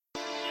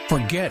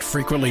Forget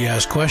frequently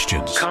asked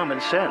questions. Common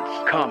sense,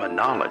 common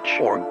knowledge,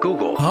 or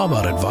Google. How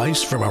about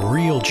advice from a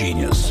real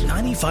genius?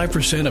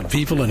 95% of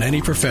people in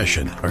any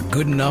profession are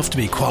good enough to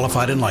be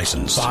qualified and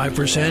licensed.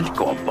 5%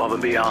 go above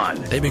and beyond.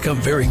 They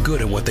become very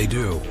good at what they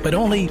do, but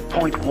only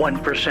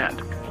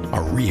 0.1%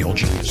 are real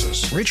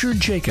geniuses. Richard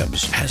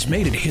Jacobs has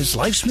made it his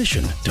life's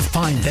mission to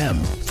find them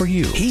for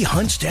you. He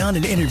hunts down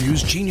and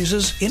interviews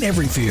geniuses in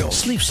every field: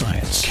 sleep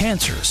science,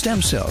 cancer,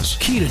 stem cells,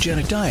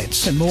 ketogenic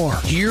diets, and more.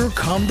 Here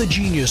come the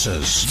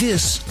geniuses.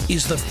 This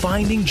is the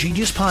Finding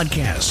Genius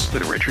Podcast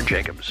with Richard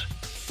Jacobs.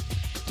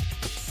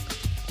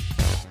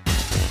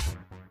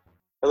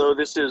 Hello,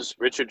 this is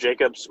Richard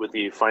Jacobs with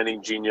the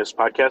Finding Genius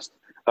Podcast.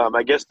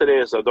 My guest today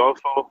is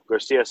Adolfo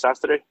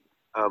Garcia-Sastre.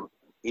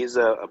 He's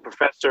a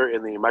professor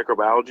in the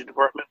microbiology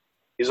department.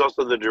 He's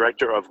also the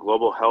director of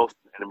Global Health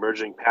and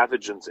Emerging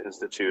Pathogens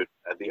Institute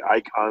at the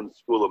Icahn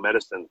School of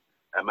Medicine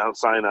at Mount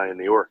Sinai in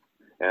New York.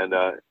 And,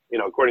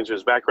 according to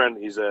his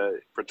background,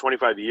 for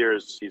 25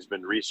 years, he's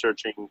been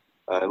researching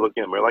and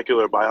looking at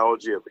molecular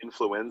biology of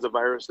influenza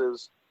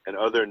viruses and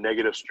other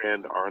negative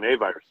strand RNA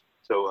viruses.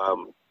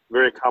 So,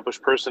 very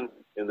accomplished person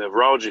in the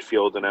virology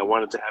field, and I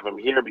wanted to have him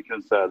here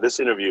because this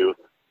interview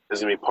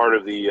is going to be part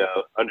of the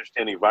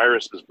Understanding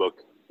Viruses book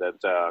that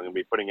I'm going to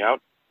be putting out.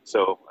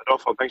 So,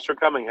 Adolfo, thanks for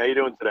coming. How are you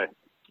doing today?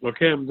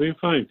 Okay, I'm doing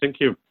fine. Thank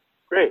you.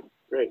 Great.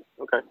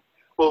 Okay.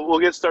 Well, we'll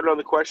get started on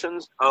the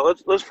questions.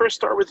 Let's first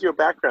start with your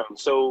background.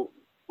 So,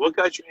 what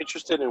got you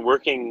interested in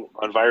working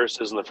on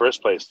viruses in the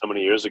first place so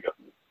many years ago?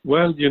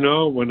 Well,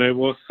 when I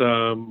was,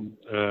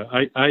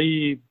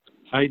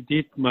 I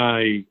did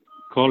my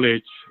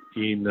college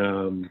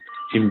in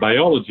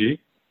biology,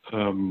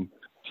 and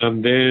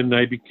then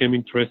I became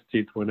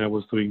interested when I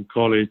was doing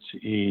college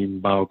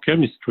in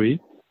biochemistry.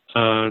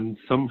 And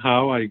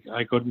somehow I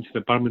got into the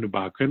Department of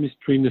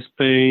Biochemistry in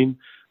Spain,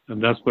 and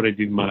that's where I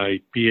did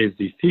my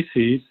PhD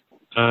thesis.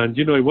 And,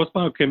 it was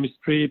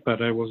biochemistry,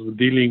 but I was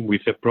dealing with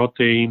a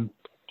protein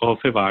of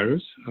a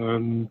virus.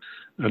 And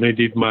I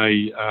did my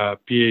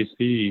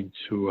PhD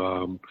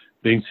into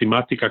the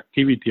enzymatic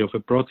activity of a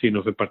protein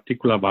of a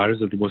particular virus,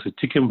 that it was a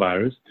chicken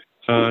virus.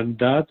 And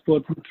that's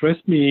what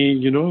interests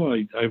me.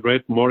 I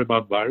read more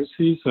about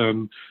viruses,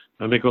 and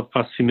I got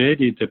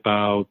fascinated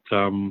about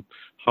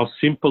how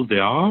simple they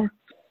are,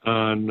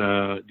 and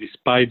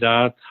despite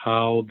that,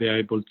 how they're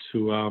able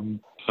to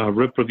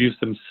reproduce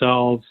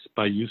themselves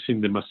by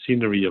using the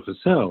machinery of a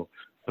cell.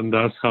 And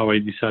that's how I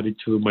decided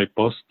to do my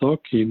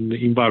postdoc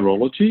in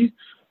virology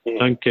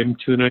and came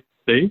to the United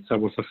States. I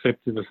was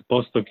accepted as a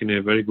postdoc in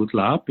a very good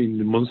lab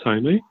in Mount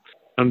Sinai.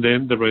 And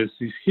then the rest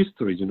is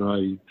history.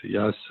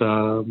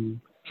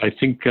 I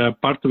think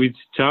part of it is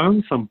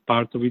chance and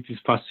part of it is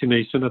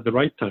fascination at the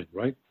right time,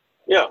 right?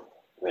 Yeah,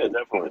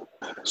 definitely.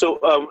 So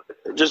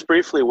just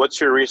briefly, what's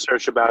your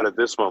research about at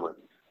this moment?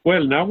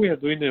 Well, now we are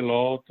doing a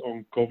lot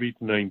on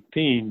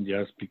COVID-19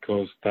 just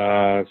because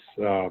that's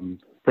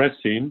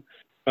pressing.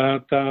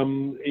 But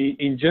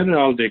in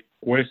general, the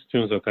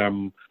questions that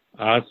I'm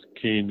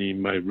asking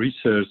in my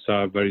research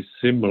are very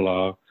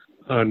similar,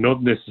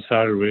 not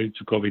necessarily related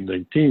to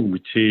COVID-19,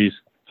 which is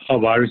how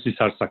viruses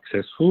are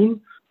successful,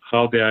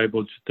 how they are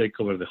able to take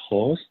over the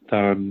host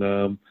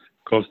and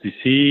cause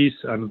disease,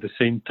 and at the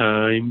same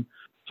time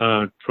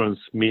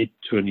transmit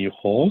to a new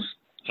host.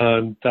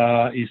 And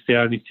is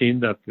there anything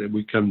that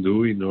we can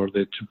do in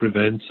order to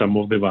prevent some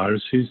of the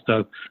viruses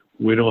that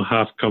we don't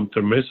have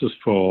countermeasures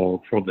for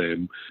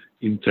them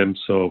in terms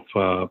of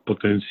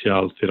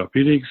potential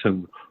therapeutics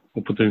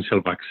or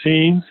potential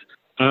vaccines?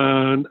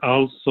 And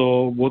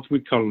also what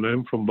we can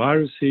learn from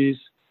viruses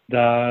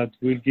that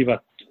will give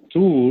us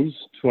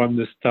tools to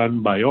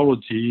understand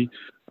biology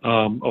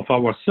of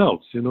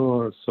ourselves,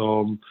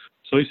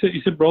 So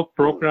it's a broad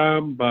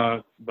program,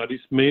 but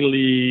it's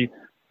mainly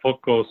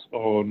focused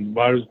on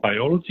virus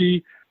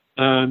biology.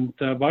 And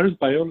virus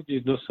biology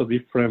is not so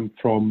different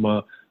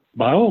from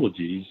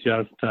biology. It's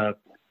just that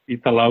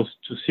it allows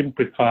to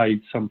simplify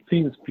some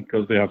things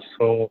because they have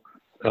so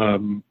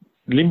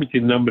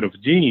limited number of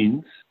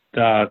genes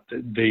that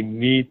they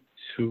need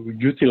to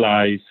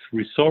utilize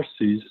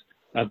resources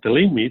at the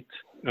limit,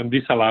 and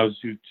this allows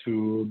you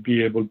to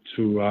be able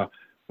to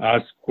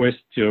ask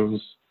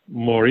questions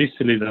more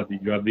easily that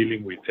you are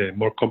dealing with a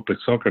more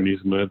complex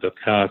organism that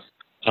has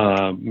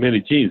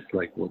many genes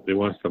like the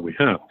ones that we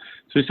have.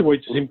 So it's a way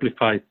to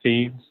simplify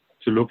things,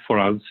 to look for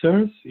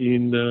answers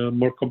in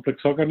more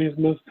complex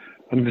organisms,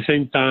 and at the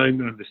same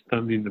time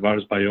understanding the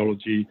virus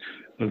biology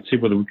and see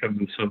whether we can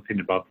do something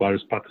about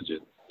virus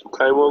pathogens.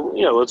 Okay, well,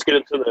 let's get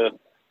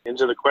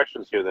into the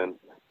questions here then.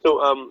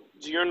 So,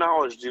 to your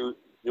knowledge, do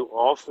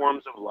all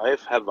forms of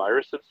life have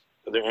viruses?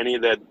 Are there any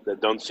that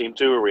don't seem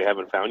to, or we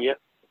haven't found yet?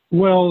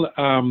 Well,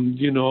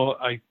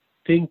 I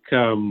think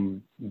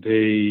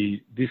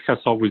this has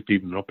always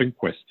been an open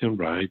question,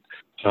 right?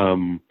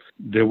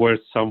 There were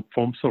some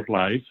forms of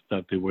life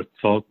that they were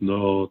thought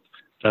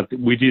that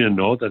we didn't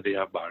know that they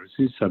have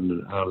viruses,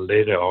 and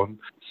later on,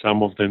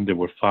 some of them they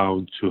were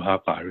found to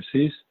have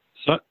viruses.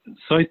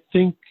 So I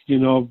think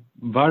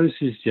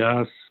viruses,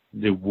 just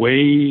the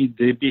way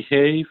they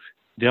behave,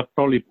 they are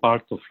probably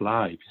part of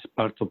life. It's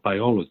part of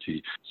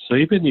biology. So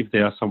even if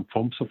there are some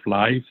forms of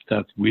life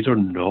that we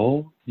don't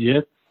know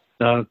yet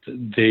that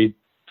they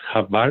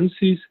have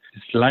viruses,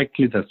 it's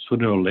likely that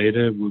sooner or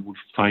later we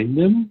will find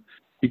them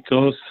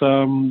because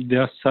they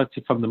are such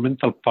a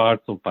fundamental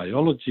part of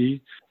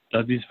biology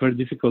that it's very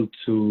difficult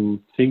to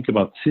think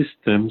about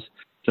systems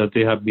that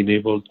they have been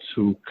able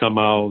to come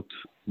out,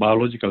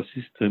 biological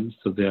systems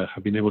that they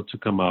have been able to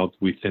come out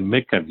with a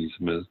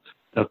mechanism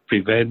that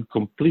prevent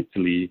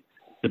completely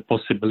the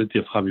possibility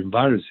of having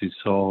viruses.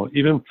 So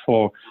even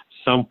for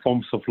some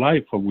forms of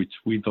life for which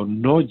we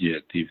don't know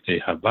yet if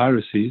they have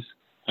viruses,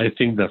 I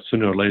think that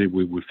sooner or later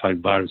we will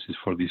find viruses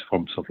for these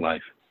forms of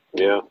life.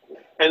 Yeah.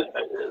 And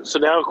so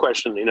now a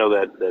question,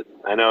 that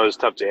I know is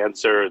tough to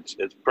answer. It's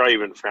probably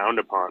even frowned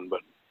upon, but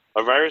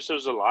are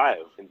viruses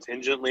alive?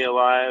 Contingently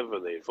alive?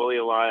 Are they fully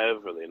alive?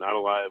 Are they not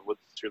alive?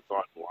 What's your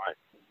thought and why?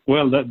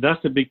 Well,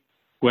 that's a big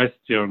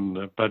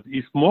question, but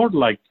it's more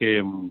like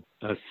a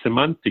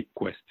semantic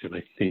question,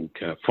 I think,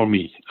 for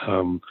me.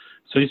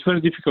 So it's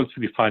very difficult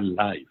to define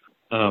life.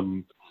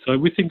 So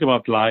we think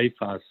about life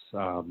as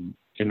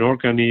an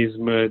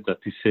organism that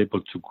is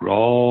able to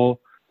grow,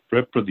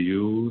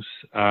 reproduce,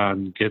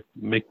 and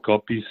make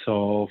copies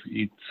of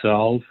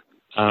itself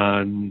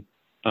and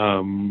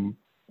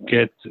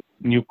get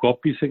new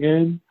copies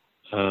again.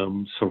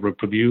 So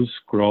reproduce,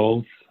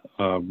 growth,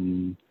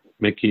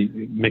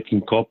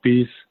 making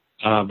copies.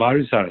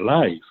 Viruses are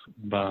alive,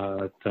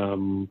 but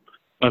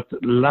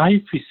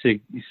life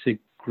is a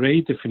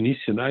great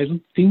definition. I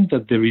don't think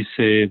that there is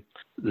a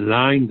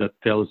line that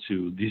tells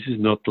you this is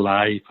not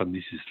life and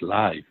this is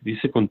life. This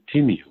is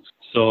continuous.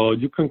 So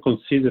you can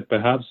consider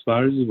perhaps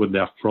viruses when they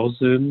are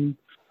frozen,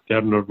 they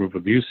are not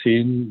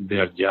reproducing, they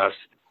are just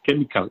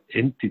chemical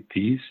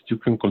entities. You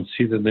can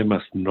consider them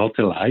as not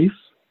alive.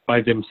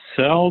 By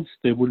themselves,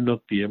 they will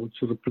not be able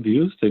to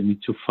reproduce. They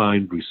need to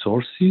find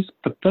resources,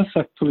 but that's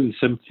actually the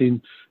same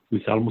thing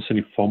with almost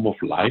any form of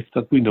life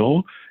that we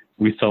know.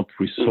 Without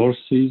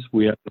resources,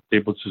 we are not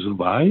able to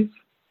survive.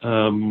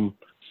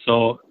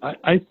 So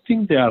I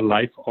think they are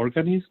life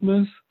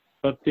organisms,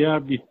 but they are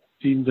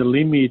between the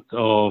limit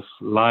of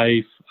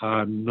life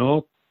and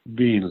not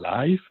being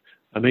alive.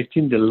 And I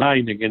think the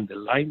line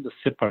that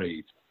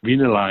separates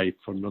being alive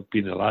from not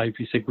being alive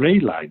is a gray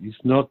line. It's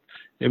not,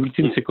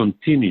 everything's a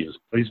continuous.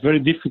 But it's very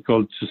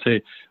difficult to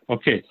say,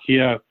 okay,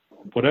 here,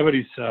 whatever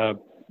is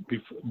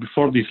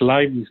before this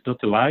line is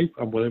not alive,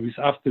 and whatever is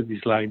after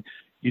this line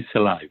is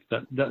alive.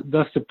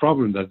 That's the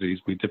problem that there is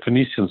with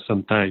definitions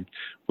sometimes,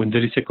 when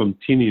there is a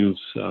continuous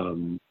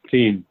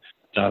thing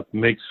that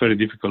makes very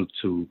difficult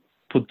to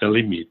put the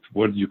limit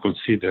where you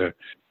consider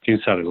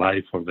things are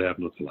alive or they are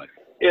not alive.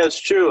 Yeah, it's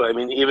true. I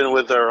mean, even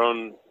with our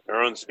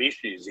own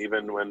species,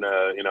 even when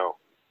a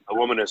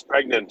woman is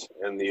pregnant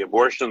and the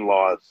abortion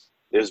laws,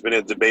 there's been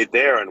a debate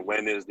there. And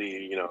when is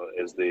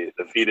the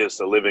fetus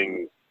a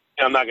living?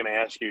 I'm not going to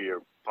ask you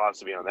your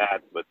philosophy on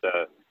that, but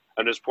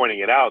I'm just pointing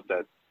it out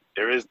that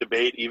there is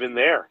debate even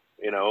there.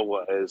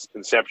 Is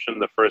conception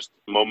the first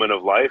moment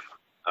of life?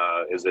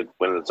 Is it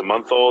when it's a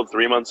month old,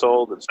 3 months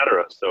old,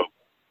 etc.? So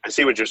I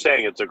see what you're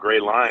saying. It's a gray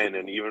line,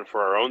 and even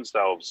for our own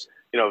selves,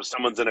 if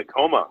someone's in a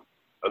coma,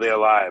 are they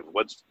alive?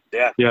 What's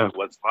death? Yeah.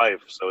 What's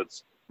life? So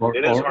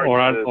it is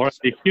hard or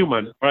the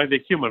human,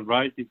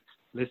 right? If,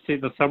 let's say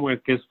that someone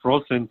gets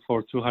frozen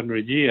for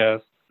 200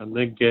 years and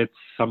then gets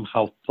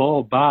somehow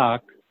thawed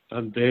back,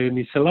 and then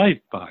is alive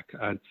back.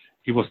 And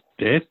he was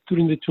dead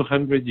during the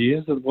 200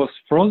 years that was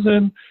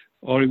frozen,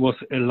 or he was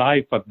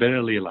alive but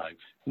barely alive.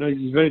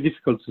 It's very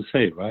difficult to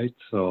say, right?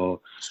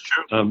 So it's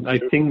true. I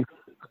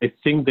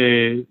think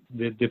the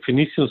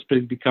definitions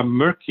become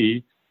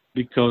murky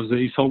because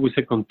it's always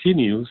a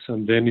continuous,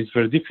 and then it's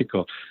very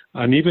difficult.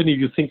 And even if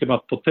you think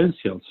about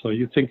potential, so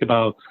you think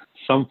about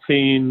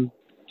something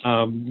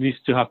needs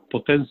to have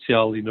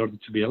potential in order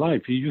to be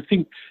alive. You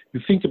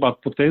think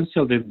about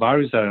potential, then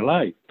viruses are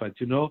alive. But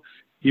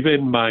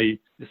even a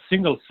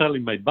single cell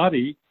in my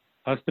body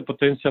has the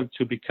potential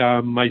to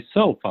become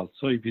myself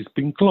also if it's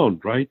been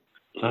cloned, right?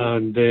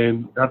 And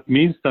then that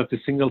means that the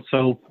single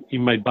cell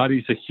in my body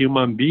is a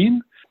human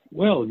being.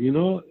 Well,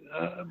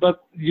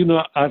 but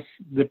as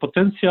the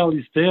potential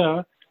is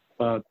there,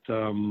 but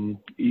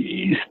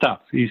it's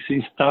tough.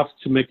 It's tough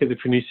to make a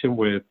definition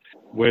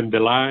when the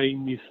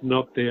line is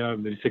not there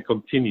and there is a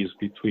continuous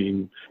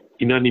between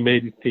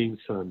inanimated things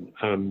and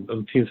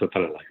things that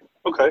are alive.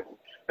 Okay.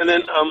 And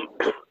then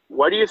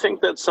why do you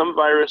think that some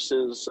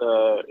viruses,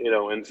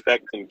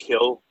 infect and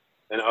kill,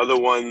 and other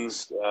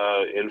ones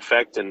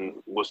infect and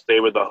will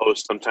stay with the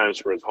host sometimes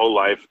for its whole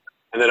life,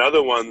 and then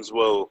other ones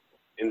will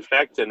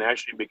infect and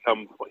actually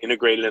become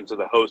integrated into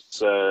the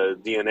host's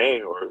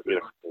DNA or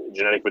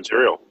genetic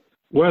material?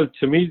 Well,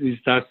 to me,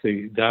 that's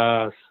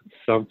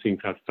something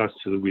that has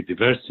to do with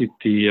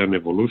diversity and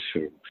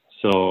evolution.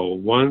 So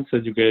once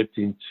that you get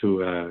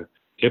into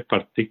a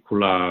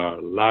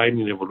particular line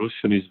in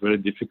evolution, it's very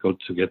difficult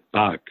to get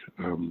back.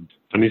 And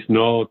it's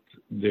not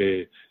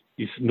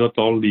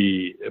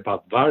only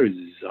about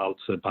viruses, it's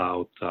also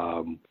about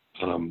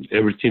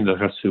everything that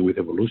has to do with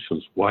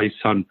evolutions. Why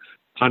some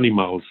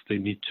animals, they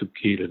need to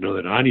kill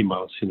another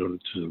animals in order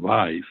to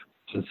survive.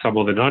 And some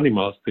other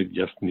animals, they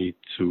just need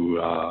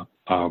to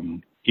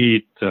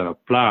eat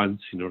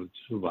plants in order to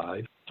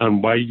survive.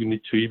 And why you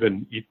need to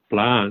even eat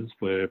plants,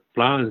 where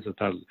plants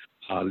that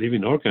are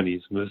living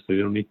organisms, they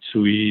don't need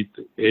to eat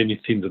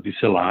anything that is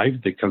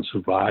alive. They can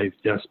survive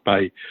just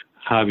by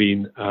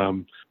having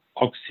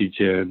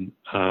oxygen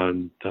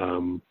and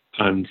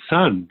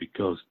sun,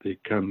 because they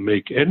can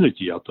make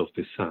energy out of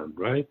the sun,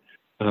 right?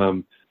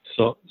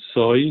 So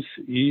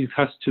it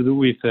has to do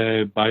with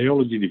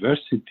biology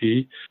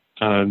diversity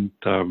and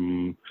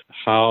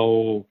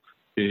how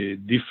the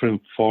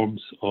different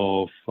forms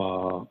of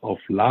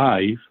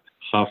life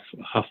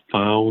have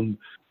found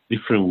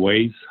different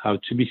ways how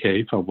to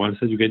behave. And once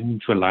that you get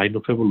into a line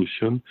of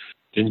evolution,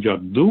 then you are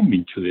doomed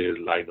into the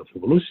line of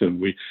evolution.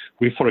 We,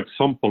 for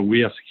example,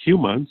 we as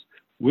humans,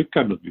 we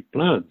cannot be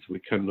plants. We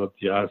cannot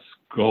just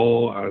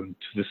go to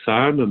the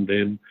sun and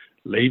then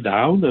lay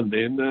down and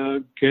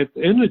then get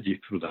energy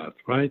through that,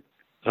 right?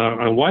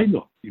 And why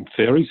not? In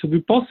theory, it should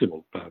be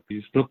possible, but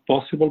it's not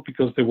possible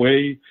because the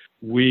way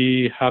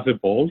we have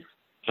evolved,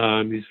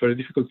 and it's very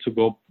difficult to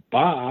go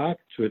back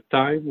to a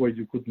time where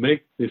you could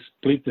make the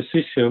split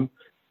decision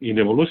in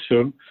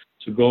evolution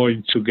to go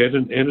into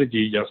getting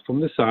energy just from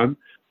the sun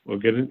or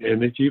getting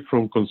energy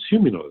from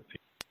consuming other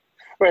things.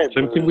 Right.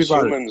 Same thing with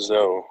humans,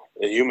 though.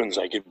 Humans,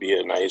 I could be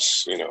a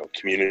nice,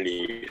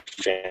 community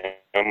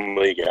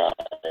family guy,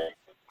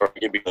 or I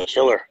could be a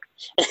killer,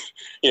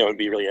 and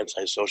be really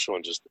antisocial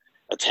and just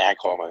attack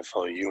all my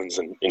fellow humans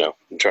and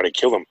try to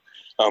kill them.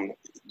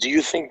 Do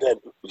you think that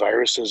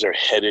viruses are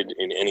headed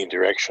in any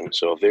direction?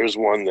 So if there's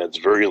one that's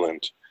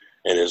virulent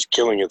and is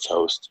killing its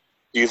host,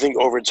 do you think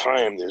over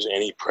time there's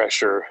any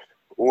pressure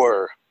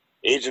or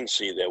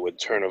agency that would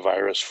turn a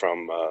virus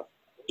from,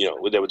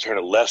 that would turn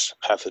it less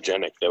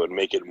pathogenic, that would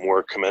make it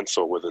more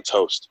commensal with its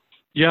host?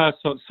 Yeah,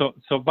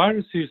 so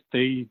viruses,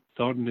 they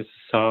don't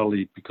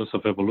necessarily, because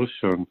of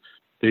evolution,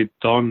 they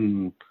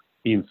don't,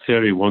 in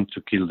theory, want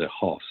to kill the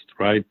host,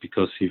 right?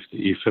 Because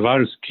if a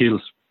virus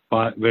kills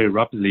very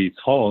rapidly its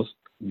host,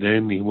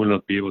 then it will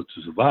not be able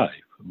to survive.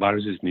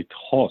 Viruses need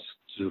hosts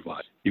to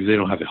survive. If they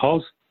don't have a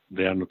host,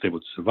 they are not able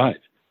to survive.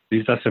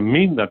 This doesn't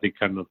mean that there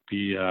cannot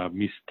be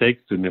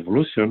mistakes in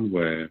evolution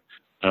where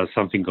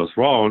something goes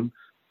wrong,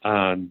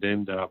 and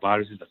then there are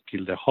viruses that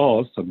kill the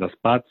host, and that's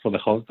bad for the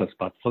host, that's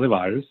bad for the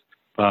virus.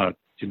 But,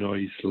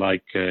 it's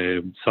like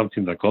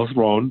something that goes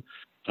wrong,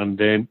 and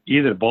then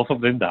either both of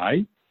them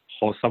die,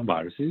 hosts and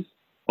viruses,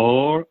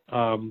 or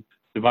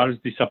the virus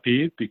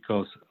disappears,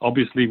 because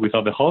obviously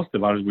without the host, the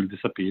virus will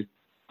disappear.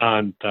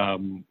 And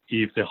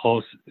if the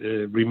host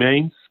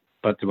remains,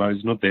 but the virus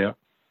is not there,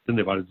 then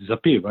the virus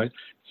disappears, right?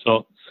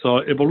 So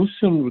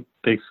evolution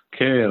takes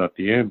care at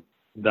the end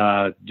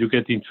that you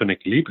get into an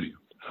equilibrium.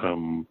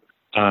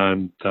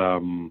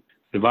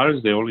 The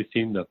virus, the only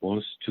thing that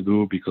wants to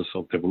do because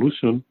of the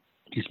evolution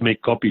is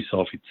make copies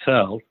of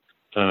itself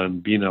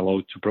and being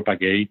allowed to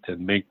propagate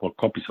and make more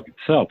copies of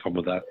itself. And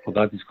for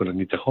that it's going to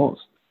need a host.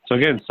 So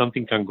again,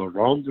 something can go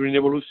wrong during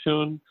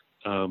evolution.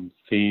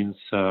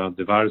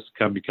 The virus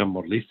can become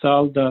more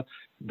lethal.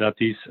 That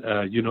is,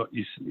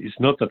 it's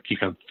not that he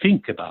can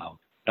think about.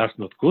 That's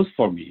not good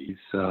for me.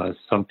 It's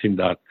something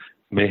that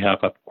may have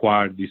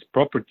acquired this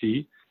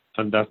property,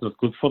 and that's not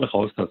good for the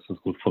host. That's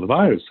not good for the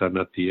virus. And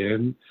at the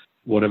end,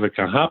 whatever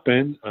can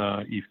happen,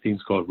 if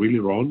things go really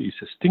wrong, is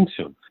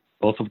extinction,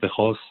 both of the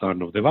hosts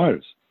and of the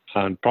virus.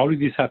 And probably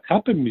this had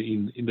happened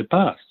in the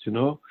past,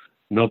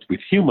 not with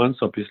humans,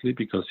 obviously,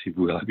 because if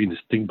we had been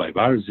extinct by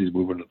viruses,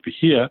 we would not be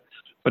here.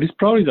 But it's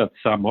probably that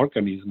some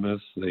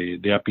organisms, they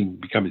have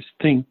become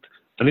extinct.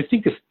 And I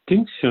think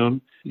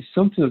extinction is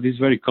something that is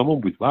very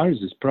common with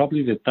viruses.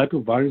 Probably the type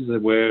of viruses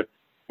that were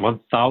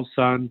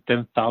 1,000,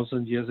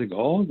 10,000 years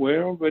ago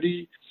were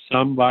already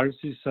some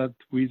viruses that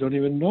we don't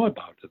even know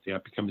about, that they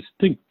have become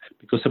extinct.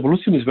 Because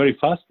evolution is very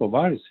fast for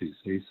viruses.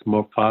 It's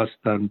more fast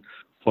than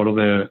for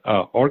other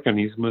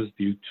organisms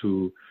due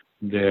to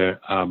their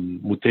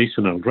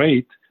mutational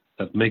rate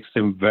that makes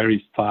them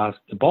very fast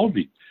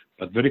evolving.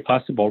 But very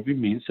fast evolving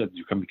means that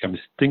you can become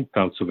extinct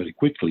also very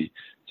quickly.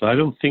 So I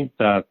don't think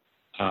that,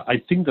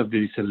 I think that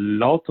there is a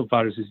lot of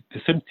viruses,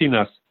 the same thing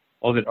as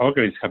other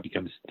organisms have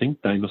become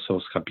extinct,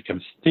 dinosaurs have become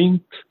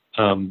extinct,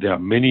 there are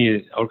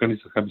many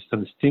organisms that have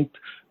become extinct.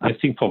 I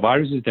think for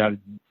viruses, there are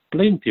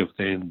plenty of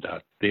them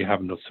that they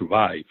have not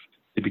survived.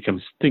 They become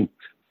extinct.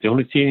 The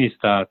only thing is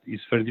that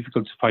it's very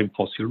difficult to find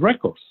fossil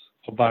records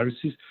of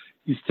viruses,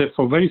 except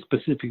for very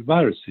specific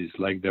viruses,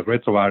 like the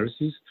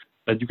retroviruses,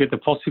 that you get a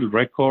fossil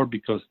record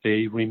because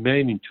they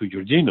remain into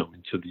your genome,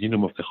 into the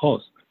genome of the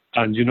host.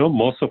 And,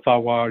 most of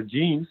our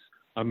genes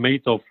are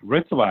made of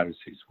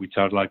retroviruses, which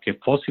are like a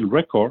fossil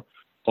record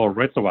or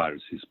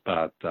retroviruses.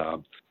 But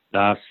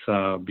that's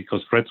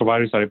because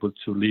retroviruses are able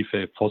to leave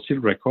a fossil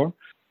record,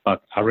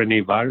 but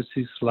RNA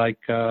viruses like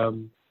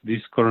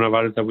this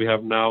coronavirus that we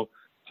have now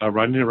are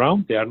running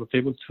around, they are not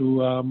able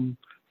to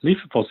leave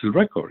a fossil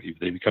record. If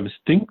they become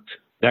extinct,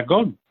 they're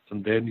gone.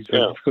 And then it's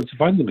very difficult to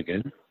find them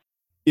again.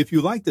 If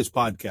you like this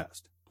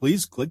podcast,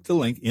 Please click the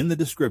link in the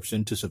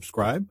description to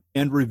subscribe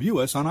and review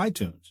us on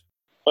iTunes.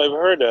 I've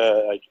heard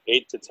like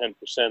 8 to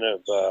 10%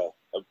 of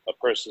a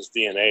person's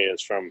DNA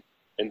is from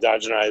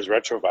endogenized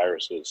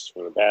retroviruses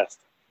from the past.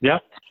 Yeah.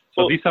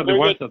 So Well, these are the very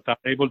ones good. that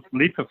are able to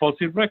leave a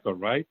fossil record,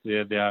 right?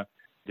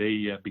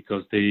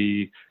 Because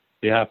they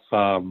have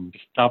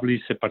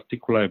established a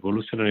particular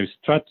evolutionary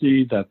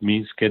strategy that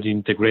means getting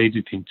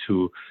integrated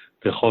into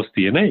the host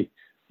DNA.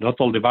 Not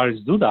all the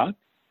viruses do that,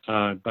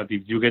 but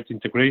if you get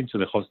integrated into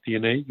the host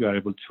DNA, you are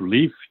able to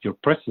leave your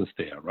presence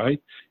there,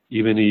 right?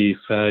 Even if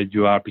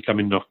you are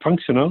becoming not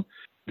functional,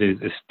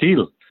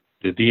 still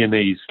the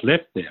DNA is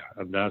left there,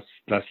 and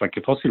that's like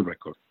a fossil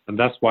record. And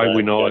that's why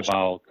we know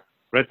about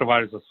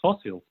retroviruses as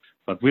fossils,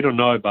 but we don't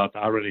know about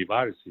RNA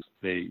viruses.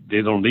 They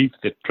don't leave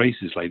the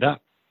traces like that.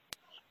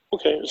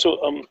 Okay, so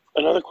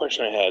another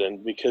question I had,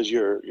 and because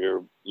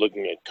you're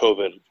looking at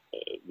COVID,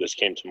 this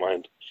came to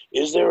mind.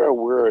 Is there a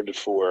word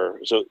for,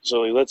 so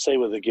let's say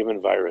with a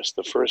given virus,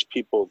 the first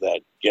people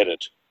that get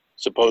it,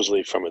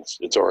 supposedly from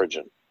its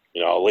origin,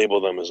 I'll label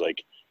them as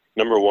like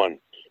number one,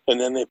 and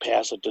then they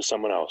pass it to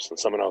someone else and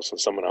someone else and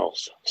someone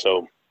else.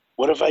 So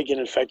what if I get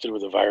infected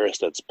with a virus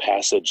that's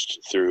passaged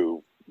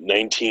through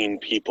 19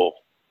 people?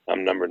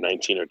 I'm number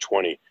 19 or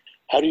 20.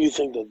 How do you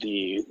think that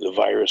the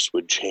virus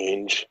would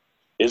change?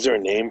 Is there a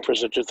name for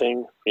such a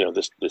thing?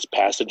 This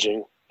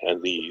passaging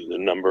and the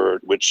number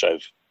at which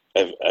I've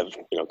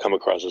come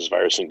across this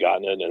virus and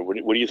gotten it. And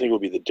what do you think will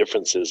be the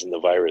differences in the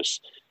virus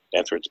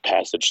after its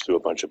passage through a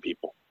bunch of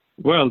people?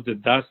 Well,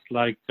 that's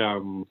like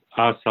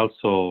us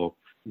also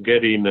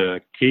getting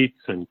kids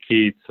and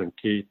kids and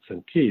kids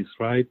and kids,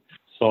 right?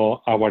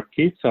 So our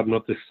kids are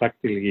not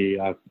exactly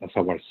as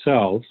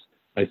ourselves.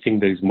 I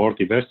think there is more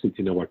diversity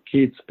in our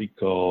kids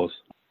because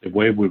the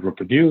way we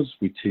reproduce,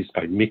 which is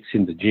by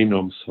mixing the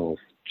genomes of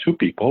two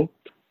people,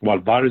 while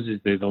viruses,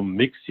 they don't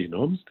mix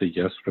genomes, they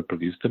just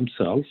reproduce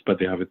themselves, but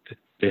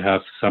they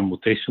have some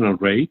mutational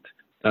rate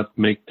that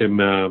make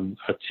them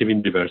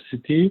achieving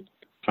diversity,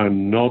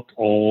 and not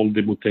all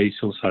the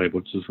mutations are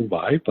able to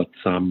survive, but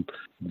some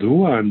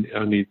do, and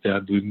if they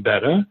are doing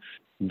better,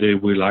 they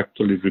will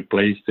actually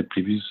replace the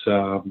previous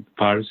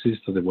viruses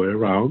that they were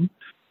around.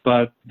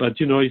 But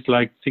it's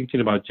like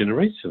thinking about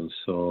generations.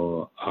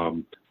 So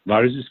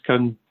viruses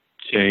can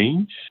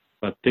change,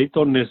 but they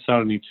don't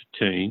necessarily need to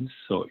change.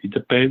 So it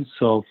depends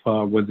of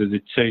whether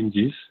the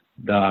changes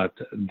that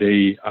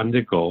they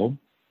undergo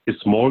is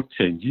small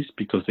changes,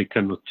 because they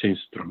cannot change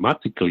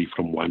dramatically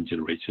from one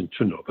generation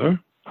to another.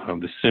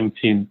 The same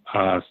thing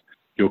as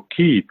your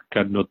kid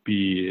cannot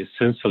be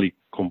essentially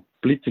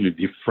completely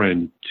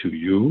different to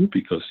you,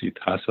 because it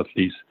has at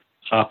least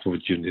half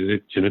of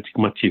genetic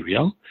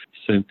material.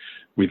 So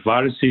with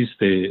viruses,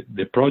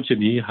 the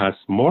progeny has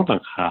more than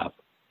half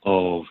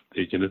of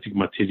the genetic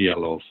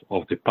material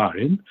of the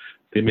parent.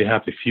 They may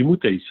have a few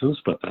mutations,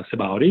 but that's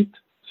about it.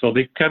 So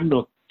they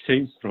cannot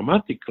change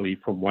dramatically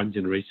from one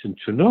generation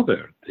to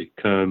another. They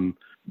can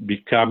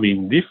become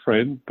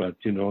indifferent, but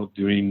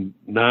during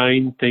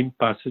 9-10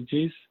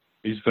 passages,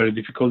 it's very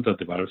difficult that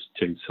the virus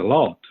changes a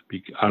lot,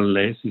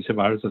 unless it's a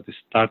virus that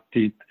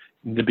started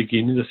in the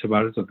beginning as a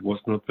virus that was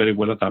not very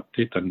well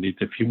adapted and need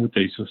a few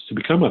mutations to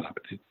become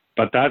adapted.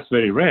 But that's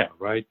very rare,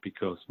 right?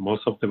 Because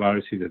most of the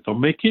viruses, they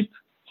don't make it,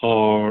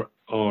 or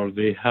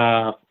they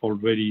have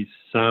already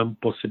some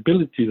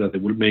possibility that they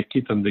will make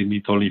it, and they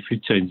need only a few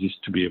changes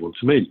to be able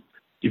to make it.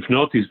 If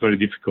not, it's very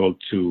difficult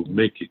to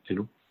make it,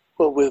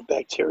 Well, with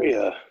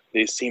bacteria,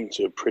 they seem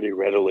to pretty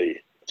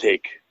readily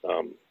take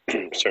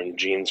certain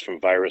genes from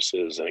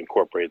viruses and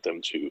incorporate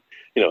them to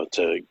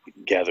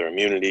gather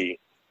immunity.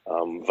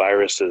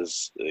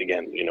 Viruses,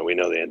 again, we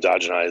know they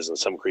endogenize in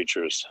some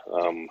creatures.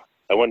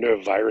 I wonder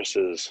if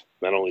viruses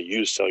not only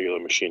use cellular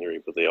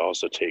machinery, but they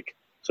also take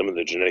some of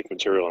the genetic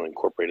material and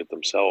incorporate it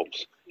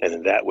themselves. And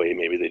in that way,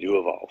 maybe they do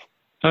evolve.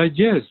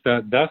 Yes,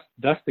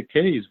 that's the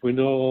case. We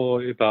know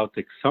about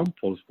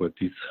examples where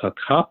this had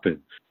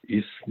happened.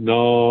 It's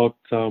not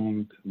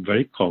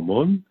very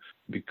common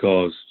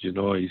because,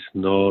 it's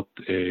not,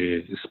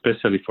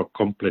 especially for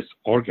complex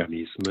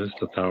organisms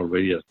that are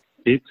already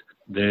adapted,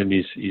 then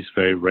it's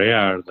very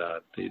rare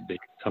that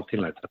something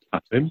like that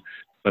happen.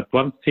 But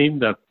one thing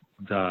that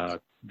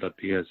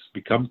has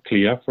become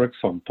clear, for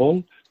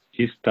example,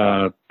 is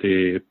that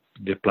the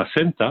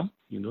placenta,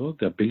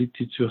 the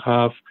ability to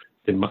have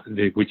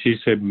which is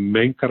a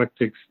main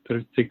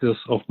characteristic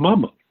of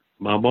mammals.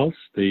 Mammals,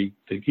 they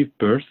give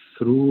birth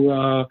through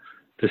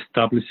the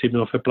establishing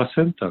of a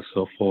placenta.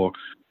 So for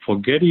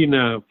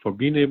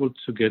being able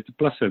to get the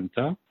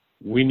placenta,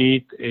 we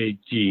need a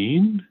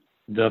gene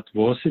that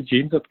was a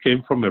gene that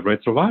came from a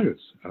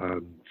retrovirus.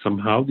 And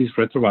somehow this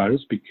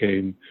retrovirus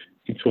became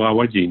into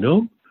our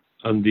genome,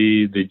 and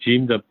the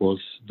gene that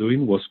was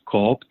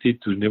co-opted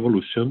in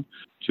evolution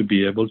to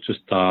be able to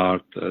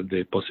start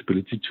the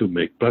possibility to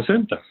make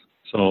placentas.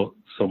 So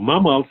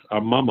mammals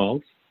are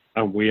mammals,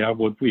 and we are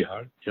what we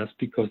are, just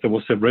because there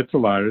was a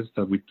retrovirus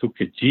that we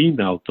took a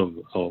gene out of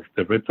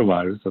the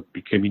retrovirus that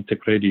became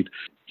integrated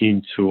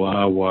into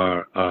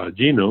our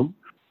genome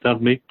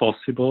that made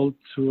possible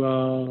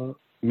to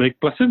make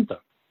placenta.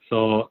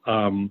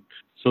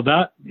 So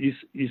that is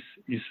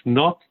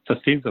not the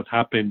things that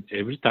happen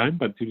every time,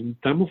 but during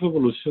the time of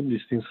evolution,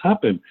 these things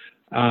happen.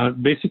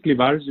 Basically,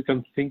 viruses, you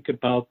can think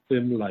about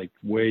them like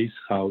ways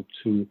how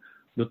to,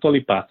 not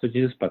only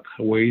pathogens, but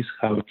ways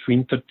how to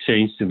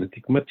interchange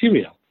genetic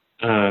material.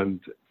 And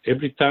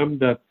every time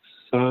that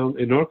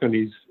an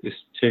organism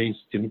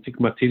exchanges genetic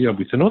material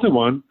with another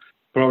one,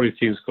 probably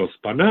things goes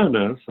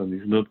bananas and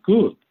is not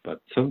good.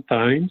 But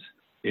sometimes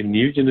a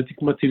new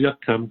genetic material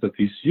comes that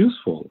is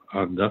useful,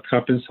 and that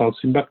happens also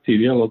in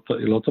bacteria a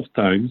lot of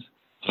times.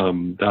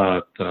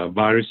 That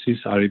viruses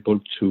are able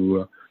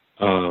to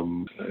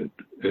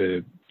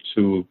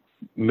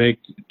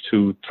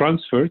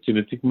transfer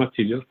genetic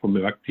material from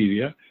a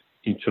bacteria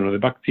into another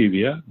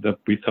bacteria that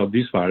without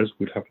this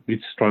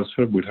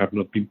transfer would have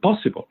not been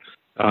possible.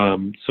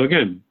 So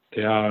again,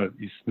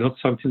 it's not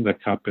something that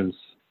happens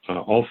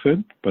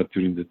often, but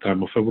during the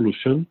time of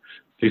evolution,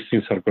 these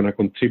things are going to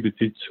contribute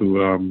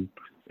to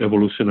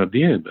evolution at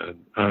the end.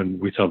 And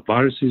without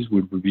viruses,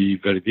 we will be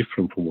very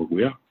different from what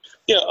we are.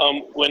 Yeah,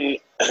 when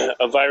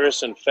a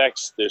virus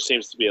infects, there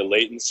seems to be a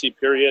latency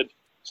period.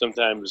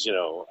 Sometimes,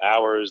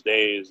 hours,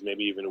 days,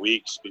 maybe even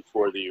weeks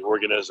before the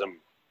organism,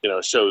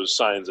 shows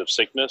signs of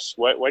sickness.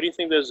 Why do you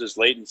think there's this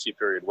latency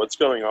period? What's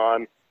going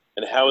on,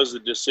 and how is the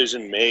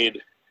decision made,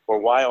 or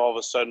why all of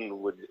a sudden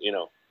would,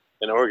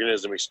 an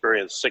organism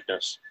experience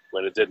sickness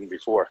when it didn't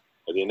before,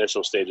 at the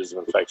initial stages of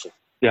infection?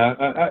 Yeah,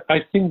 I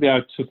think there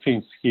are two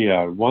things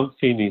here. One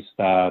thing is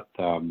that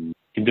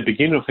in the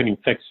beginning of an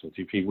infection,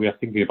 if we are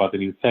thinking about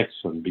an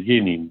infection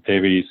beginning,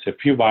 there is a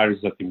few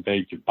viruses that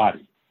invade your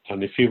body,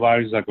 and a few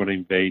viruses are going to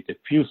invade a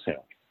few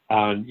cells.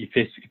 And if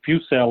a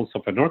few cells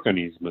of an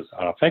organism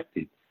are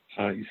affected,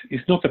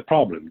 it's not a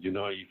problem.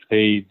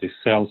 If the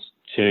cells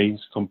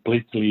change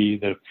completely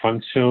their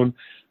function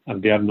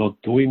and they are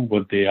not doing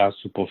what they are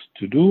supposed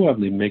to do,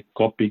 and they make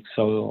copies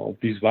of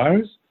this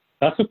virus,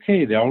 that's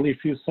okay. There are only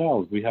a few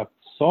cells. We have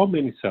so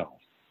many cells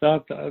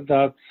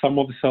that some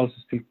of the cells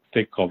still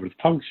take over the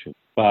function.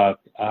 But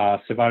as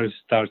the virus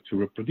starts to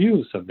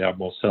reproduce and there are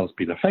more cells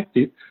being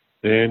affected,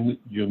 then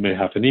you may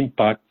have an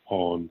impact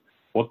on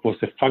what was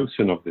the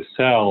function of the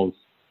cells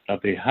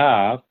that they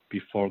have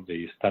before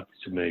they started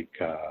to make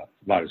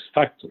virus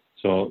factors.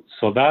 So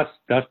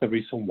that's the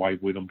reason why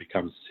we don't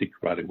become sick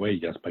right away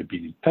just by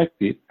being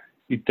infected.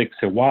 It takes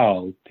a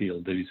while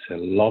till there is a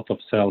lot of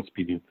cells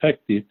being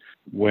infected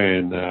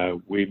when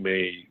we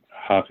may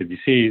have a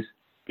disease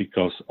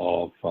because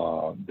of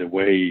the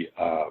way,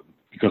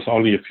 because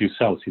only a few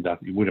cells,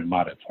 it wouldn't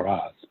matter for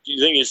us. Do you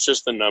think it's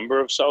just the number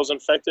of cells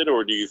infected,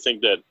 or do you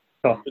think that,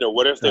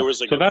 what if there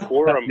was a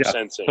quorum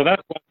sensing? So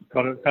that's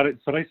one.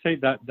 So I say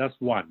that's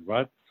one,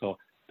 right? So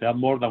there are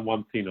more than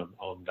one thing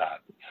on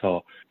that.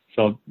 So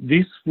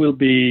this will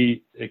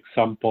be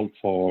example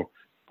for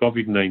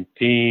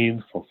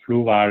COVID-19, for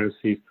flu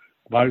viruses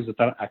that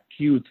are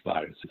acute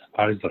viruses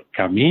that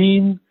come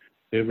in,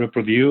 they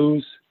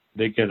reproduce,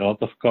 they get a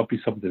lot of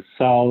copies of the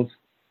cells,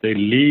 they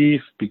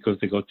leave because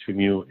they go to a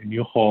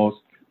new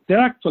host. They're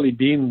actually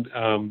being,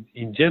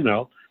 in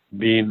general,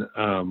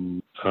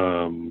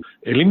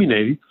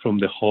 eliminated from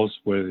the host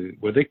where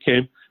they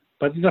came,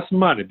 but it doesn't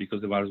matter because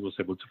the virus was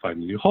able to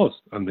find a new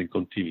host and then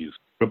continues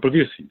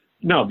reproducing.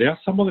 Now, there are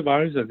some other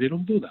viruses that they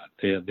don't do that.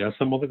 There are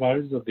some other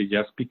viruses that they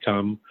just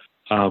become,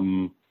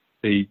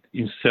 they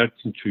insert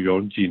into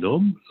your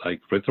genome,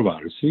 like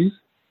retroviruses,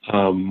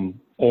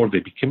 or they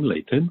become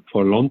latent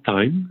for a long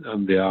time,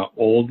 and they are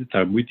all the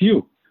time with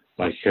you,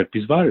 like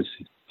herpes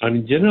viruses. And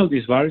in general,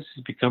 these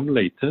viruses become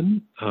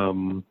latent.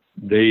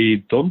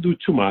 They don't do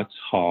too much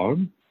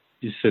harm.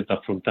 It's said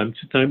that from time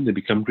to time, they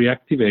become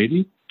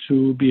reactivated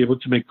to be able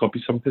to make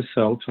copies of the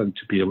cells and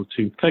to be able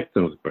to infect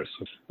another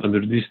person. And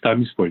during this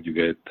time is where you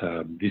get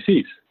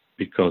disease,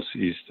 because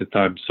it's the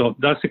time. So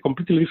that's a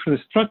completely different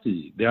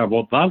strategy. They are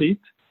both valid.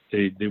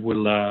 They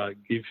will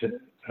give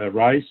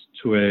rise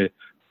to a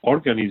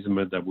organism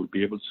that will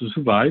be able to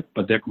survive,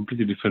 but they're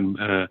completely different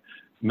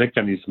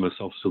mechanisms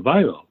of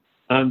survival.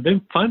 And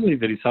then finally,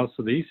 there is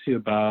also the issue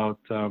about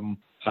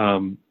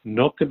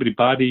not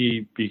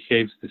everybody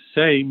behaves the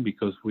same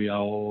because we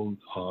are all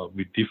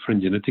with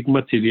different genetic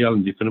material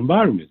and different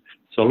environments.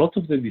 So a lot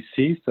of the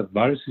disease that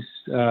viruses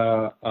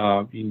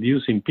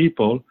induce in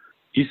people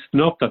is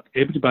not that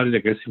everybody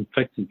that gets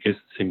infected gets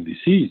the same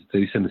disease.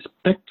 There is a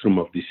spectrum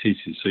of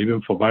diseases. So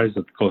even for viruses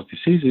that cause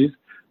diseases,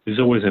 there's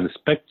always a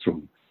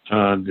spectrum.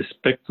 And the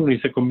spectrum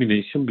is a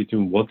combination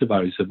between what the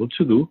virus is able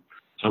to do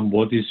and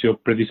what is your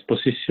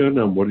predisposition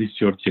and what is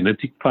your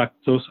genetic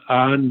factors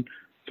and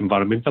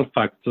environmental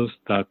factors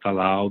that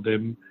allow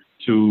them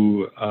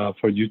to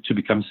for you to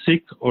become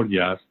sick, or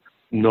just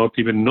not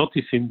even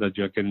noticing that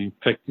you are getting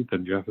infected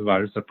and you have a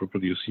virus that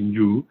reproduces in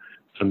you,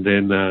 and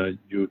then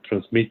you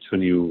transmit to a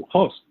new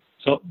host.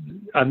 So,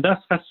 and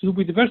that has to do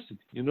with diversity.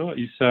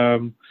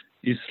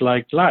 It's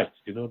like life.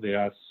 There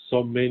are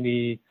so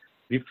many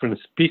different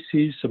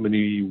species, so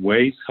many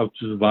ways how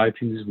to survive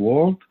in this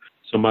world.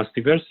 So mass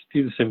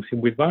diversity, the same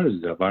thing with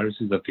viruses. There are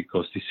viruses that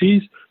cause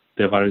disease,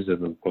 there are viruses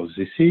that don't cause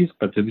disease,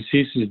 but the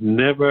disease is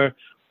never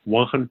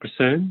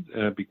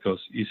 100% because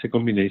it's a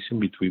combination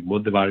between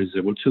what the virus is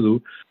able to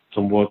do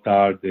and what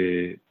are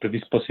the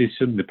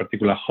predisposition, the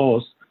particular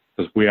host,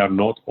 because we are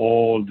not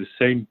all the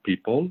same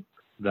people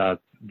that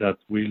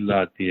will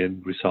at the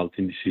end result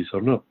in disease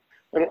or not.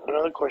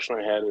 Another question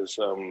I had is,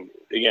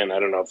 again, I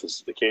don't know if this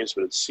is the case,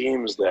 but it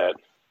seems that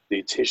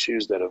the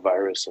tissues that a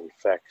virus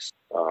infects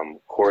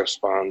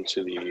correspond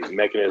to the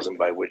mechanism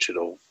by which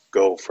it'll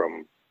go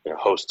from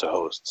host to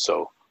host.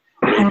 So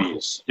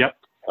rabies, Yep.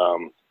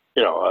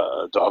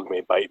 A dog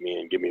may bite me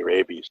and give me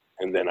rabies,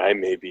 and then I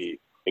may be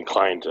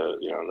inclined to,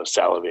 to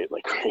salivate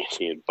like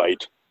crazy and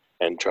bite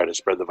and try to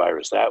spread the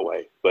virus that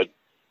way. But,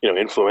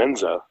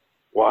 influenza,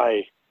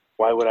 why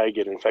would I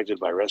get infected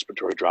by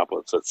respiratory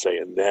droplets, let's say,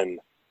 and then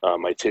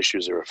my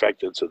tissues are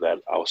affected so that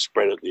I'll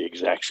spread it the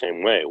exact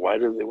same way? Why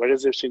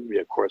does there seem to be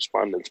a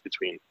correspondence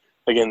between,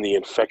 again, the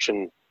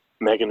infection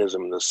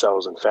mechanism, the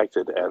cells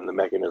infected, and the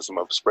mechanism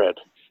of spread?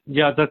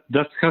 Yeah,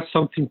 that has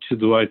something to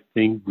do, I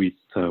think, with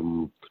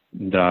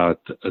that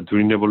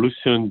during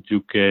evolution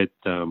you get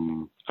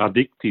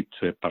addicted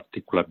to a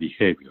particular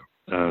behavior.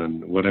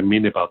 And what I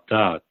mean about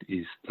that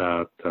is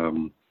that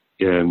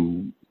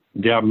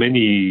there are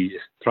many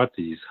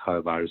strategies how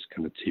a virus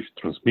can achieve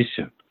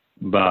transmission.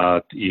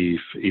 But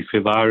if a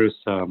virus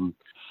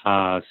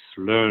has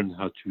learned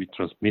how to be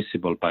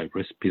transmissible by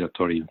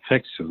respiratory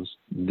infections,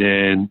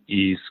 then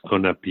it's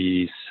going to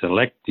be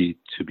selected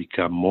to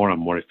become more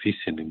and more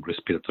efficient in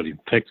respiratory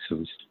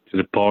infections to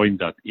the point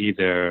that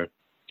either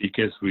it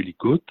gets really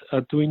good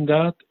at doing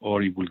that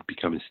or it will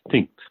become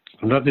extinct.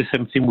 And that's the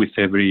same thing with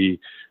every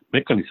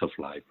mechanism of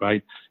life,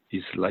 right?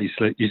 It's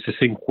the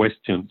same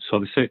question.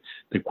 So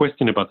the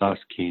question about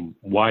asking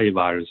why a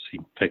virus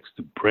infects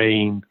the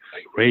brain,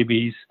 like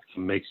rabies,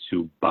 makes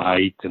you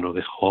bite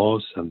another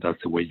host, and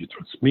that's the way you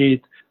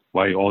transmit.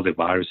 Why all the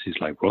viruses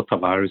like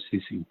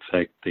rotaviruses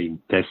infect the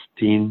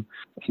intestine,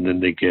 and then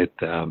they get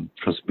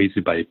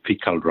transmitted by a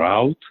fecal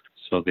route.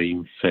 So they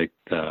infect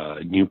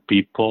new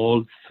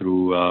people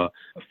through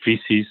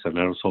feces and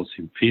aerosols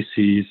in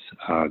feces,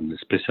 and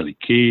especially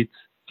kids.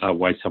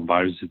 Why some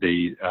viruses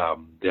they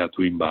are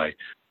doing by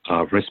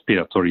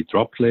respiratory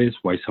droplets,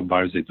 why some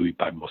viruses they do it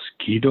by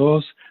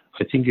mosquitoes.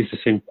 I think it's the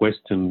same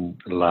question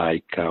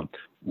like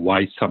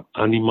why some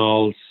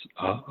animals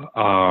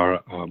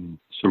are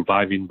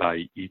surviving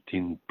by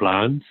eating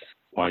plants,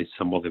 why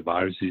some of the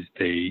viruses,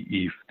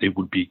 if they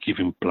would be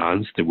given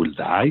plants, they will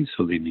die,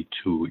 so they need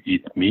to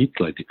eat meat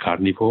like the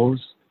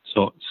carnivores.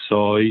 So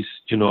it's,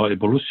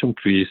 evolution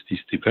creates this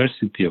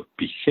diversity of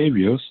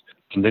behaviors,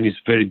 and then it's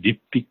very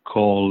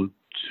difficult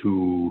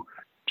to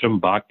turn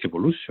back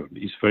evolution.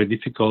 It's very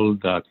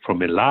difficult that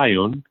from a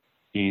lion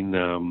in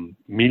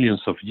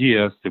millions of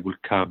years, there will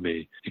come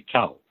a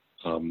cow.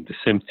 The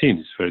same thing,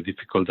 it's very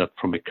difficult that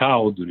from a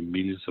cow during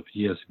millions of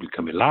years, it will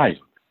become a lion.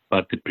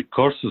 But the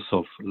precursors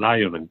of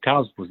lion and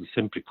cows was the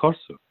same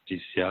precursor.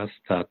 It's just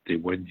that they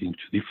went into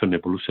different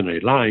evolutionary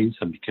lines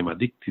and became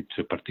addicted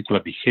to a particular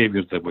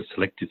behavior that was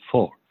selected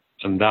for.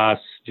 And thus,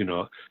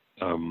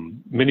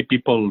 many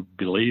people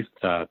believe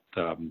that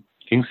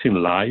things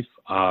in life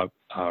are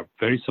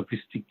very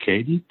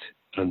sophisticated,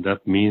 and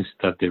that means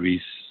that there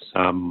is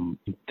some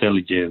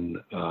intelligence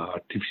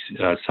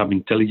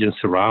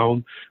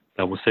around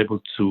that was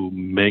able to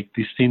make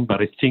this thing.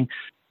 But I think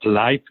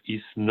life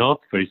is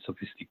not very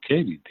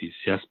sophisticated. It's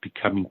just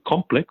becoming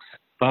complex.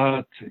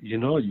 But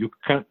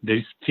there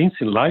is things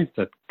in life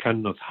that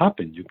cannot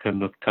happen. You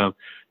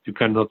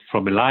cannot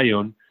from a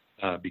lion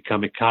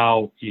become a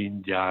cow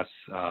in just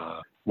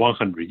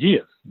 100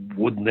 years.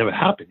 Would never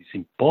happen. It's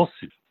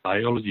impossible.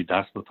 Biology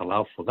does not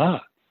allow for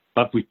that.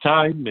 But with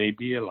time,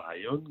 maybe a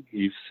lion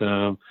gives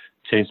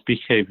changed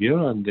behavior,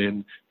 and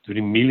then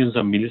during millions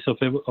and millions of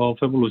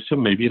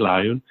evolution, maybe a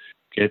lion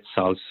gets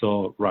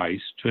also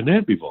rise to an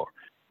herbivore.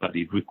 But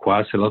it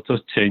requires a lot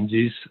of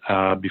changes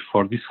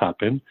before this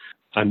happens,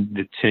 and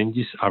the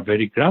changes are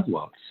very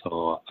gradual.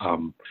 So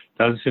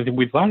that's the same thing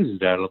with viruses.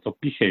 There are a lot of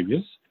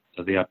behaviors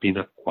that they have been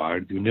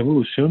acquired during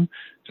evolution,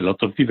 a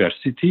lot of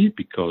diversity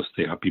because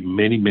there have been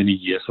many, many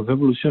years of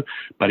evolution.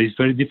 But it's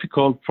very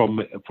difficult from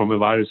a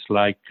virus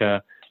like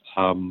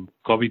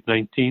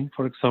COVID-19,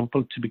 for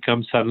example, to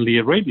become suddenly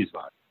a rabies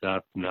virus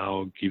that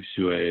now gives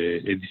you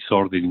a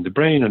disorder in the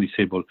brain and is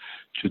able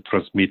to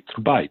transmit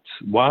through bites.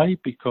 Why?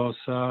 Because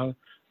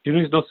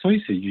it's not so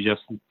easy. You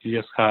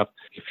just have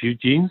a few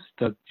genes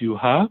that you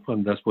have,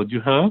 and that's what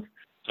you have.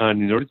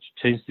 And in order to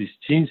change these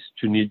genes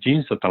to new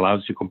genes that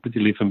allows you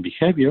completely different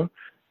behavior,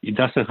 it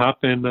doesn't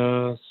happen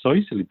so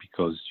easily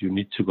because you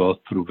need to go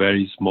through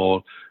very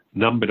small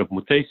number of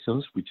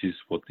mutations, which is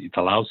what it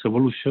allows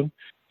evolution.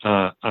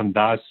 And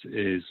thus,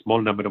 a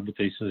small number of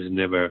mutations is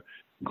never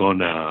going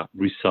to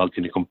result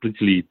in a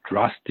completely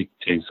drastic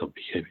change of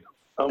behavior.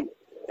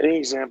 Any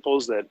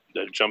examples that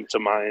jump to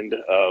mind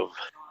of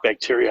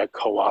bacteria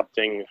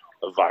co-opting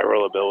a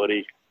viral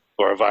ability,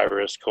 or a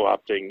virus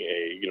co-opting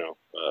a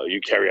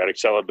eukaryotic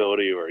cell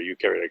ability, or a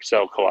eukaryotic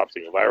cell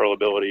co-opting a viral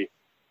ability?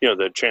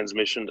 The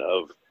transmission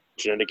of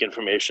genetic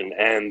information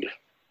and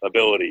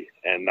ability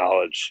and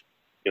knowledge,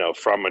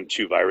 from and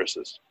to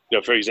viruses.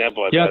 For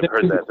example, I've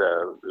heard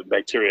that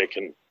bacteria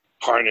can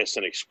harness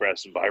and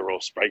express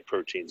viral spike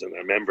proteins in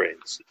their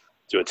membranes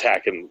to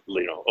attack and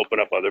open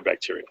up other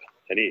bacteria.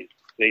 Any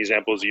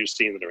examples you've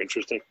seen that are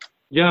interesting?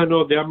 Yeah,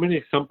 no, there are many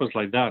examples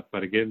like that,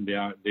 but again,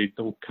 they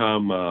don't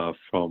come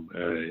from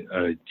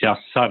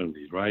just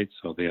suddenly, right?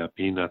 So they have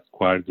been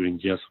acquired during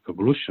years of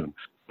evolution.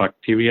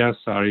 Bacteria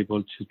are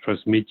able to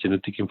transmit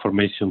genetic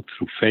information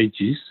through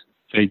phages.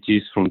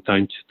 Phages, from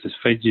time to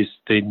phages,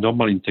 they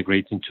normally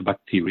integrate into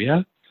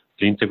bacteria.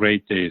 They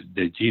integrate the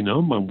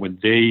genome, and when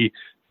they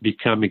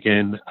become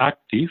again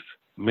active,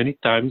 many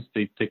times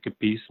they take a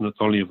piece not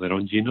only of their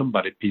own genome,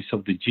 but a piece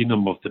of the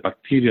genome of the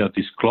bacteria that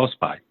is close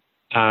by.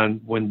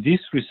 And when this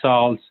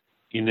results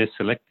in a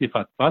selective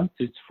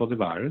advantage for the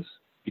virus,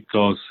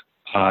 because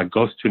it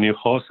goes to a new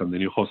host and the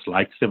new host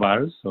likes the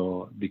virus,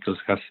 so because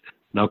it has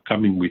now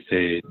coming with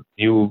a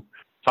new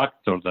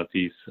factor that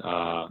is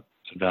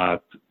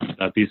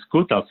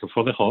good also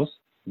for the host,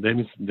 then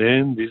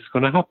this is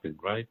going to happen,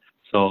 right?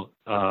 So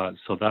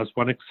that's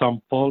one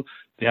example.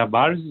 There are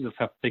viruses that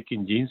have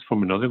taken genes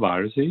from another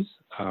viruses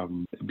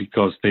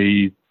because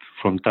they,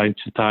 from time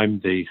to time,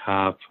 they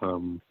have,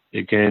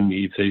 again,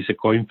 if there is a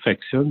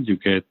co-infection, you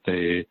get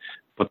the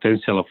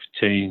potential of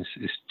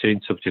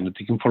exchange of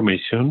genetic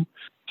information,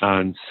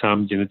 and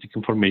some genetic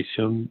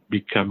information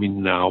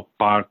becoming now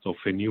part of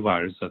a new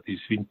virus that is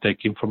being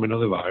taken from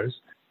another virus.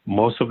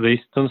 Most of the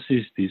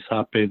instances this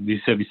happens, this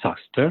is a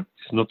disaster.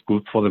 It's not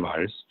good for the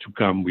virus to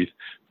come with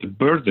the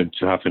burden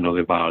to have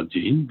another viral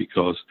gene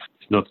because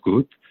it's not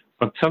good.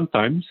 But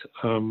sometimes,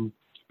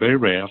 very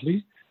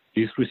rarely,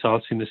 this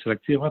results in a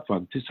selective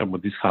advantage. And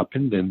when this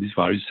happens, then this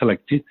virus is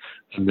selected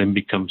and then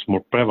becomes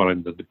more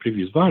prevalent than the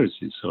previous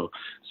viruses. So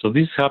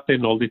this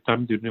happens all the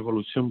time during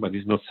evolution, but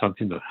it's not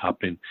something that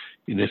happened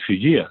in a few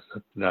years.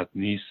 That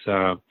needs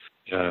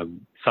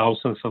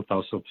thousands and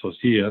thousands of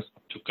years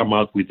to come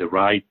out with the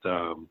right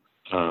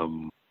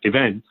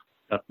event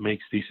that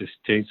makes this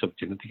exchange of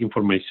genetic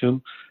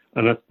information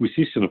and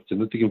acquisition of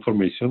genetic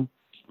information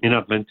an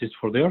advantage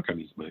for the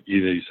organism.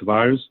 Either it's a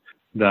virus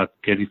that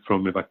get it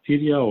from a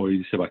bacteria or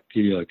it's a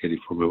bacteria that get it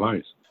from a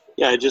virus.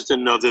 Yeah, I just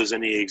didn't know if there's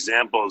any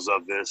examples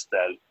of this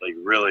that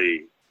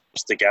really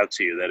stick out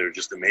to you, that are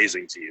just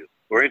amazing to you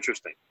or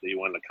interesting that you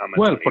wanted to comment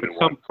on.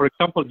 Well, for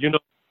example,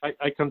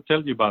 I can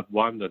tell you about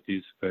one that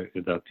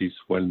is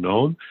well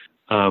known.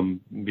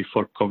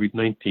 Before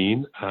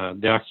COVID-19,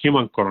 there are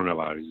human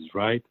coronaviruses,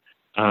 right?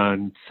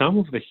 And some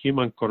of the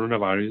human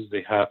coronavirus,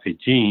 they have a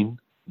gene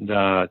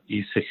that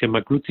is a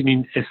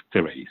hemagglutinin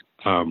esterase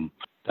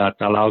that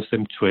allows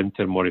them to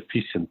enter more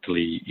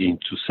efficiently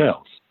into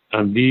cells.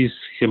 And this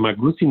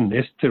hemagglutinin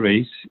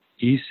esterase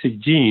is a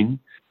gene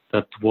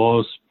that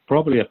was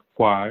probably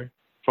acquired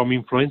from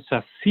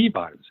influenza C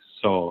virus.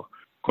 So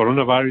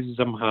coronavirus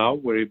somehow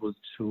were able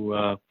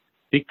to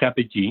pick up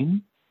a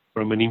gene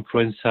from an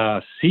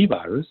influenza C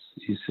virus.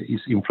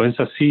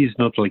 Influenza C is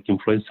not like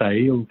influenza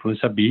A or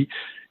influenza B.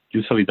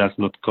 Usually does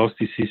not cause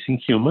disease in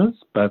humans,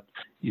 but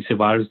it's a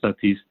virus that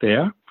is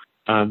there.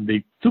 And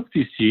they took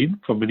this gene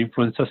from an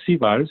influenza C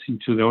virus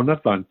into their own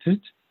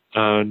advantage.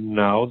 And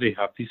now they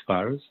have this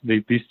virus,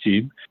 this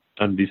gene,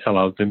 and this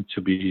allows them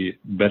to be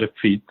better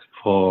fit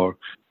for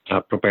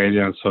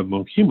propagation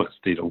among humans.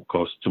 They don't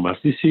cause too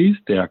much disease.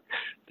 They're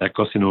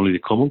causing only the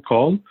common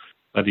cold,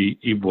 but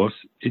it was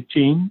a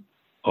gene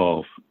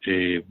of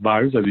a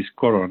virus that is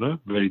corona,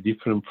 very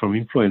different from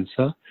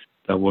influenza.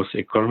 That was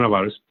a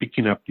coronavirus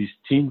picking up this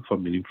gene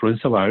from an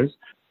influenza virus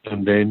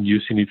and then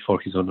using it for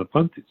his own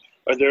advantage.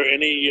 Are there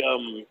any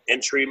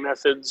entry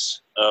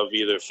methods of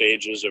either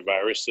phages or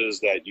viruses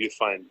that you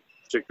find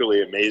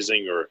particularly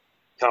amazing or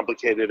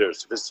complicated or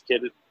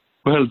sophisticated?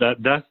 Well,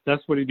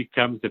 that's where it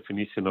becomes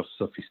definition of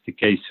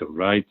sophistication,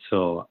 right?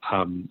 So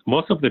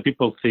most of the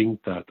people think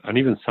that, and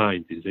even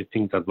scientists, they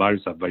think that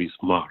viruses are very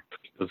smart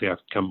because they have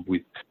come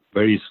with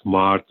very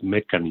smart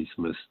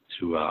mechanisms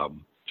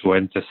to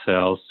enter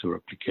cells, to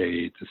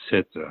replicate,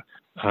 etc.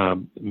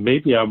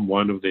 Maybe I'm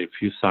one of the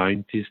few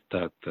scientists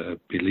that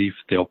believe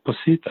the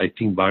opposite. I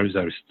think viruses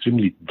are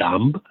extremely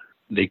dumb.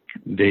 They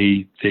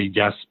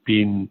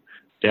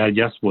are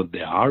just what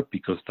they are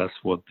because that's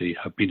what they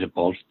have been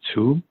evolved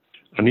to.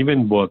 And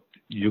even what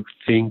you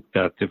think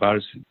that the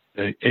virus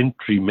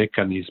entry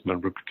mechanism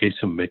and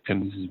replication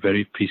mechanism is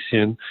very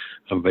efficient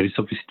and very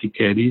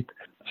sophisticated,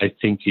 I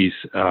think is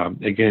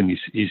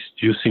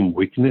using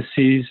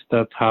weaknesses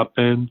that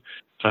happen,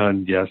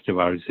 and just the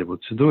virus is able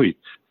to do it.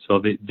 So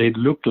they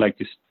look like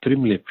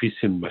extremely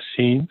efficient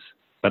machines,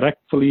 but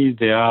actually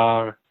they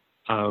are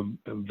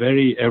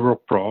very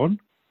error-prone.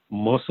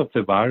 Most of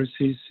the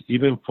viruses,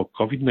 even for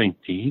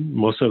COVID-19,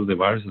 most of the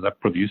viruses that are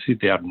produced,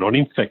 they are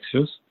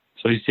non-infectious.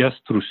 So it's just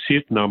through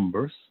sheer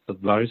numbers that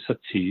viruses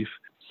achieve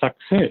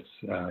success.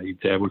 If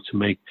they're able to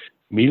make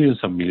millions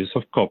and millions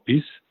of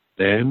copies,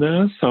 then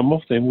some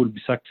of them will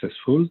be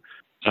successful,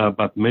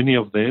 but many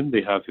of them,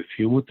 they have a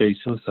few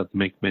mutations that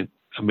make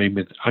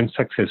it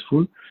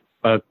unsuccessful.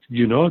 But,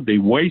 they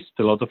waste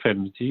a lot of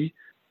energy,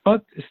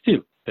 but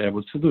still, they're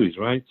able to do it,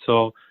 right?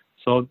 So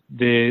So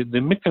the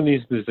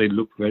mechanisms, they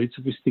look very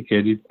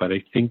sophisticated, but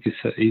I think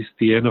is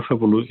the end of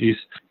evolution,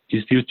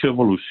 is due to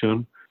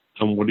evolution.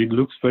 And when it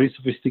looks very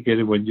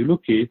sophisticated, when you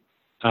look at it,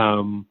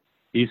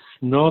 it's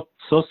not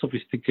so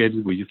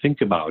sophisticated when you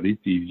think about it.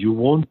 If you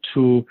want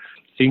to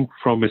think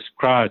from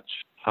scratch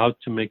how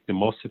to make the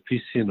most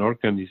efficient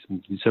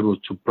organism is able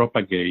to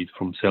propagate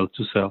from cell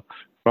to cell,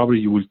 probably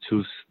you will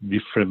choose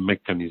different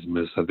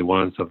mechanisms than the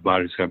ones that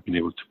viruses have been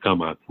able to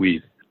come up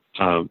with,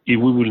 if we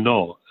will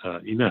know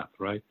enough,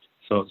 right?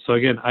 So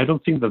again, I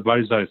don't think that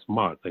viruses are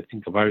smart. I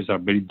think viruses are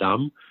very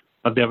dumb,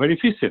 but they're very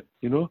efficient,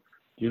 You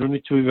don't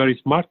need to be very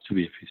smart to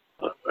be efficient.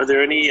 Are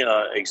there any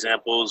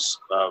examples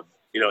of,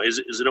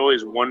 is it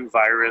always one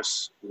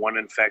virus, one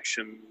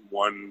infection,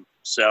 one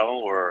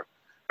cell, or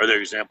are there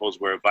examples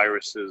where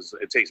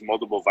it takes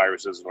multiple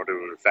viruses in order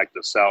to infect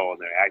a cell and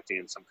they're acting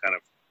in some kind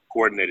of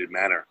coordinated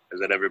manner?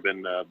 Has that ever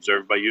been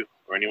observed by you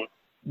or anyone?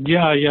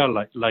 Yeah,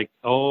 like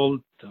all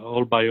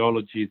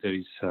biology, there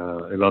is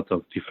a lot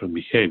of different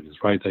behaviors,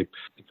 right? I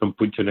can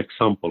put you an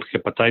example.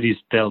 Hepatitis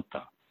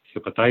delta.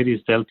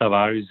 Hepatitis delta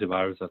virus is a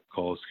virus that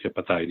causes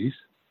hepatitis,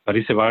 but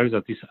it's a virus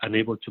that is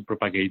unable to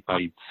propagate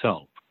by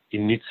itself. It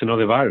needs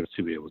another virus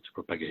to be able to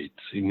propagate.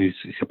 It needs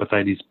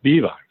hepatitis B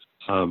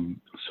virus.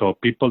 So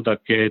people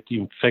that get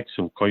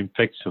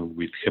co-infection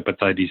with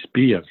hepatitis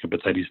B and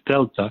hepatitis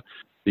delta,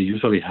 they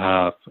usually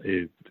have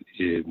a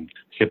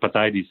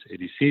hepatitis, a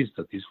disease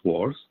that is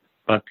worse,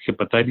 but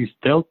hepatitis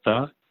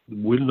delta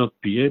will not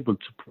be able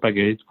to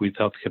propagate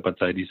without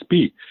hepatitis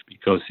B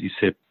because it's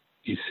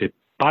a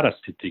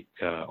parasitic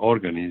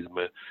organism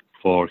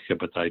for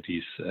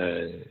hepatitis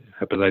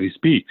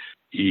B.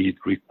 It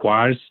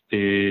requires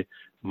the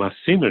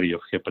machinery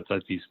of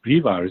hepatitis B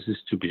viruses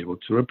to be able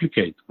to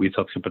replicate.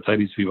 Without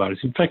hepatitis B virus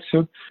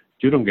infection,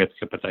 you don't get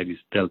hepatitis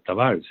delta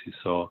viruses.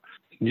 So,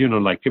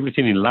 like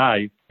everything in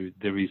life,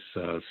 there is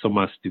so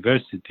much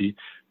diversity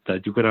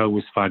that you can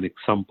always find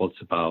examples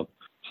about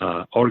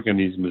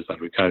organisms that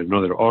require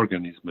another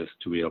organisms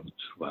to be able to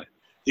survive.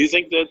 Do you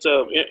think that,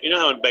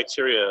 how in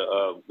bacteria,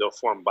 they'll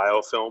form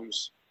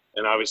biofilms,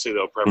 and obviously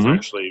they'll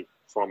preferentially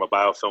form a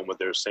biofilm with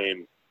their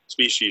same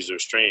species or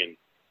strain,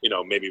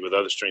 maybe with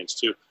other strains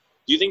too.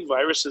 Do you think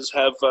viruses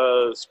have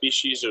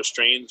species or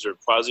strains or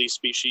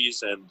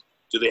quasi-species, and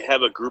do they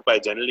have a group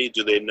identity?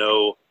 Do they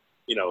know,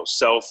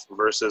 self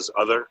versus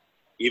other,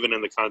 even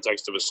in the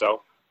context of a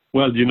cell?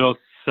 Well,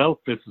 self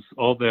versus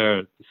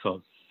other,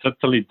 so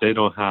certainly they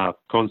don't have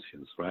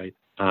conscience, right?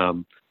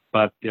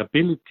 But the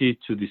ability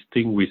to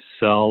distinguish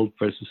self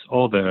versus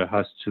other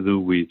has to do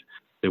with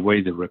the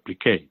way they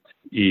replicate.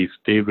 If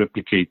they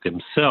replicate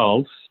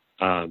themselves,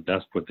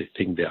 that's what they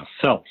think they are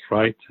self,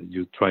 right?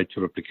 You try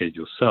to replicate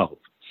yourself.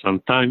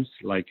 Sometimes,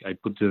 like I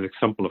put the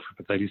example of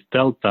hepatitis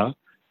delta,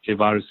 a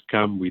virus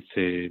comes with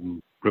a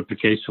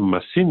replication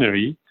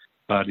machinery,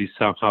 but is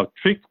somehow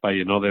tricked by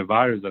another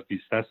virus that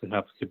doesn't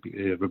have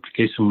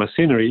replication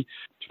machinery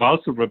to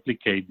also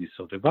replicate this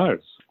other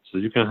virus. So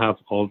you can have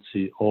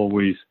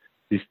always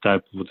this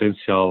type of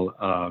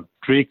potential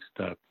tricks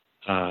that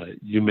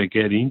you may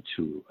get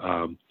into.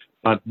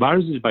 But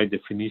viruses, by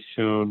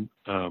definition,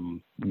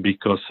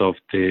 because of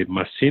the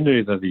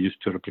machinery that they use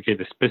to replicate,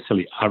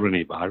 especially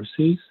RNA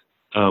viruses,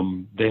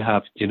 they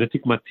have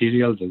genetic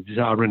material that is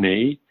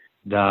RNA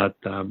that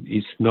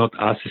is not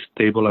as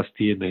stable as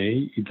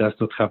DNA. It does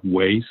not have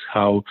ways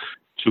how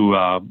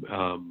to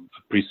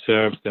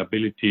preserve the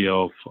ability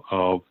of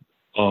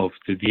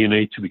the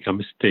DNA to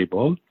become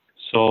stable.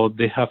 So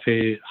they have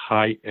a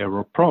high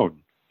error prone.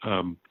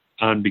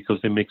 And because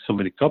they make so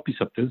many copies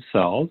of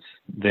themselves,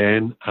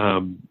 then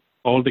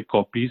all the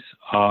copies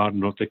are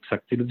not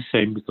exactly the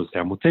same because they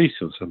are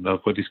mutations, and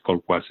that's what is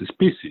called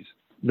quasi-species.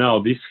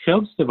 Now, this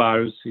helps the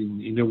virus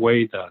in a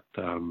way that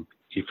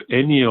if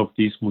any of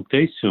these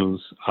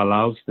mutations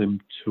allows them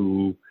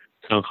to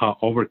somehow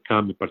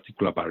overcome a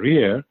particular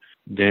barrier,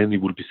 then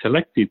it will be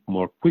selected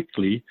more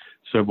quickly.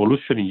 So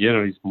evolution in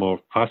general is more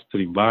faster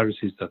in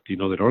viruses than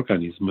in other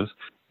organisms,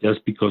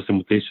 just because the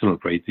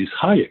mutational rate is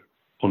higher.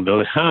 On the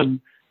other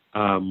hand,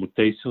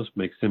 mutations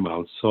makes them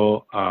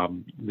also,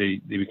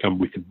 they become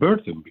with a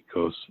burden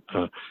because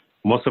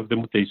most of the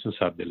mutations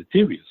are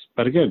deleterious.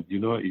 But again,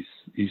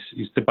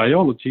 it's the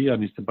biology,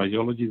 and it's the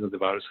biology that the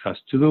virus has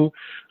to do,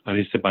 and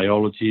it's the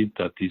biology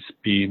that is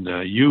being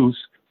used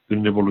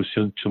in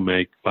evolution to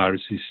make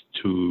viruses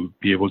to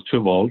be able to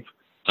evolve,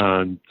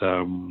 and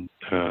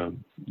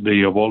they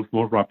evolve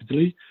more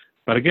rapidly.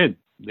 But again,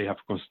 they have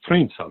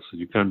constraints also.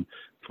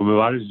 From a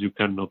virus, you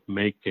cannot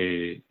make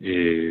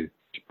a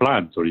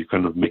plant, or you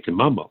cannot make a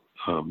mammal.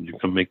 You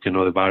can make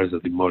another virus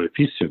that is more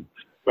efficient.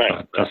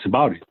 Right. That's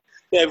about it.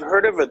 Yeah, I've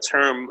heard of a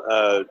term,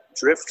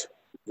 drift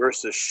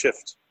versus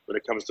shift, when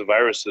it comes to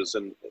viruses.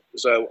 And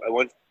so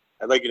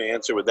I'd like you to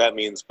answer what that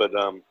means. But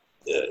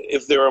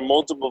if there are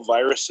multiple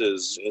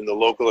viruses in the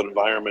local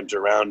environment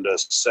around a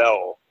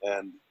cell,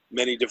 and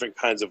many different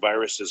kinds of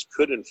viruses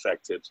could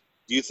infect it,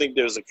 do you think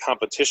there's a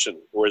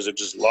competition, or is it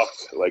just luck?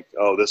 Like,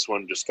 oh, this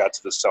one just got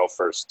to the cell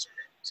first.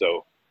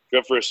 So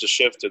drift versus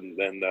shift, and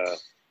then,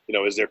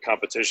 is there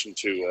competition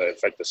to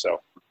infect the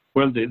cell?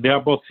 Well, they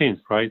are both things,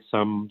 right?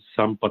 Some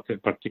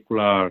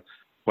particular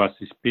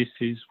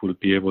quasi-species will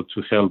be able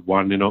to help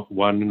one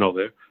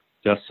another.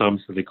 Just some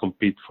that they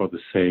compete for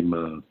the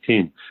same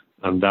thing,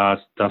 and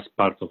that's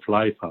part of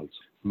life also.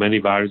 Many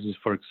viruses,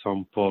 for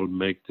example,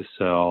 make the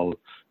cell,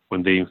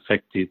 when they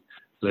infect it,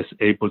 less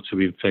able to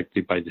be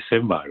infected by the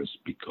same virus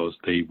because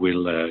they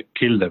will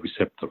kill the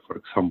receptor, for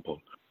example,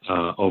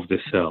 of the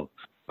cell.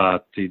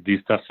 But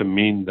this doesn't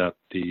mean that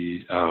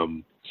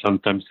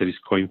sometimes there is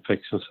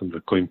co-infections, and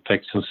the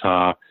co-infections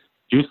are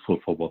useful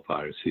for both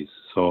viruses.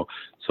 So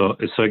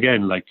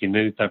again, like in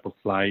any type of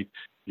life,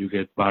 you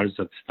get viruses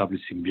that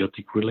establish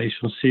symbiotic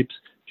relationships,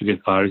 you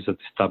get viruses that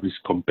establish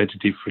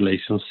competitive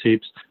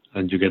relationships,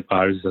 and you get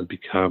viruses that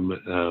become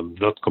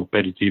not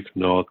competitive,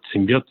 not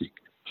symbiotic.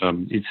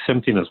 It's the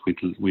same thing as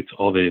with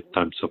other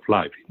types of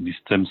life. In these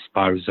terms,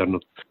 viruses are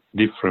not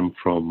different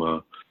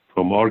from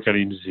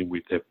organisms.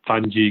 With a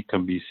fungi,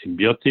 can be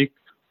symbiotic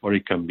or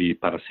it can be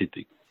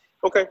parasitic.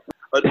 Okay.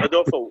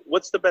 Adolfo,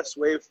 what's the best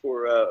way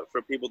for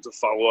people to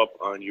follow up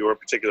on your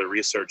particular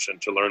research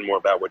and to learn more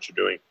about what you're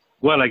doing?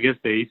 Well, I guess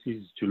the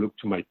easiest is to look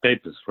to my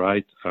papers,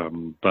 right?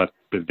 But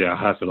there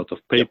have a lot of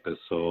papers,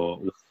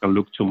 so you can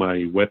look to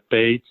my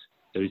webpage.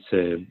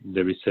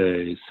 There is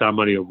a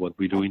summary of what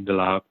we do in the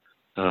lab,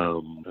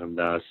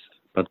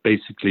 but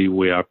basically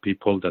we are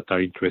people that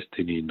are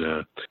interested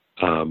in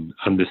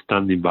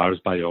understanding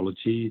virus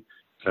biology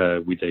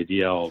with the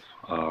idea of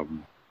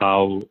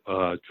how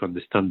to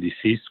understand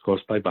disease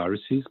caused by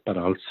viruses, but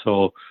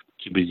also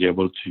to be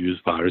able to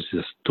use viruses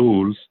as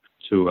tools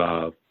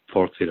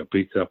for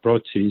therapeutic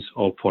approaches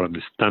or for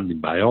understanding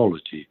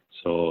biology.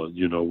 So,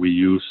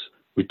 we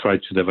try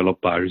to develop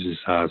viruses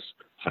as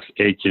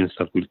agents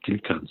that will kill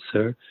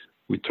cancer.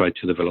 We try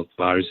to develop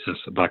viruses as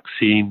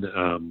vaccine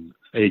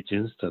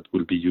agents that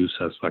will be used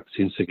as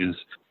vaccines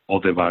against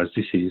other virus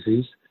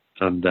diseases,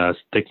 and that's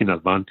taking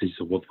advantage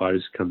of what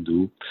viruses can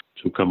do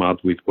to come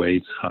out with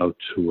ways how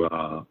to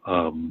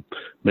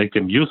make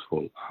them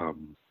useful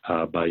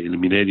by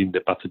eliminating the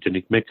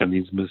pathogenic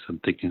mechanisms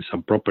and taking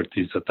some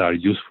properties that are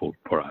useful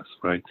for us,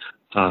 right?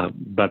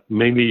 But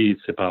mainly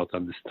it's about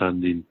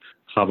understanding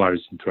how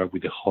viruses interact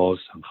with the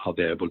host and how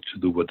they're able to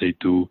do what they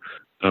do,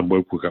 and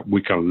what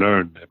we can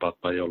learn about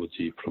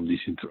biology from this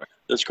interaction.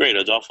 That's great,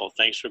 Adolfo.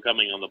 Thanks for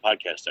coming on the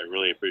podcast. I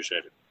really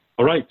appreciate it.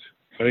 All right.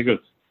 Very good.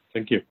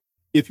 Thank you.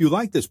 If you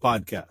like this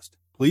podcast,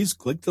 please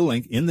click the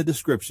link in the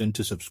description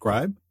to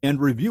subscribe and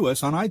review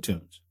us on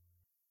iTunes.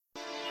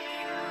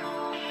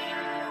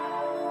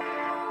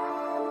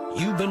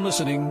 You've been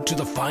listening to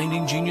the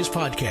Finding Genius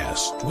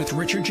podcast with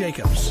Richard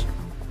Jacobs.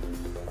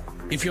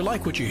 If you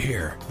like what you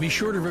hear, be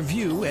sure to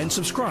review and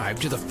subscribe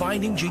to the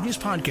Finding Genius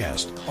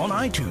podcast on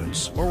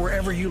iTunes or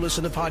wherever you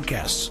listen to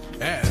podcasts.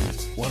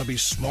 And want to be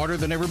smarter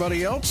than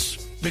everybody else?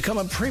 Become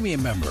a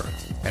premium member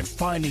at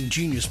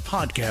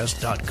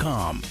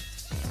findinggeniuspodcast.com.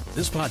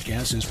 This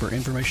podcast is for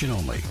information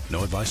only.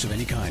 No advice of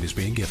any kind is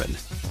being given.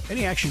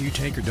 Any action you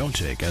take or don't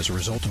take as a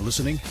result of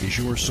listening is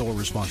your sole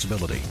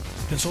responsibility.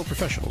 Consult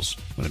professionals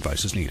when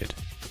advice is needed.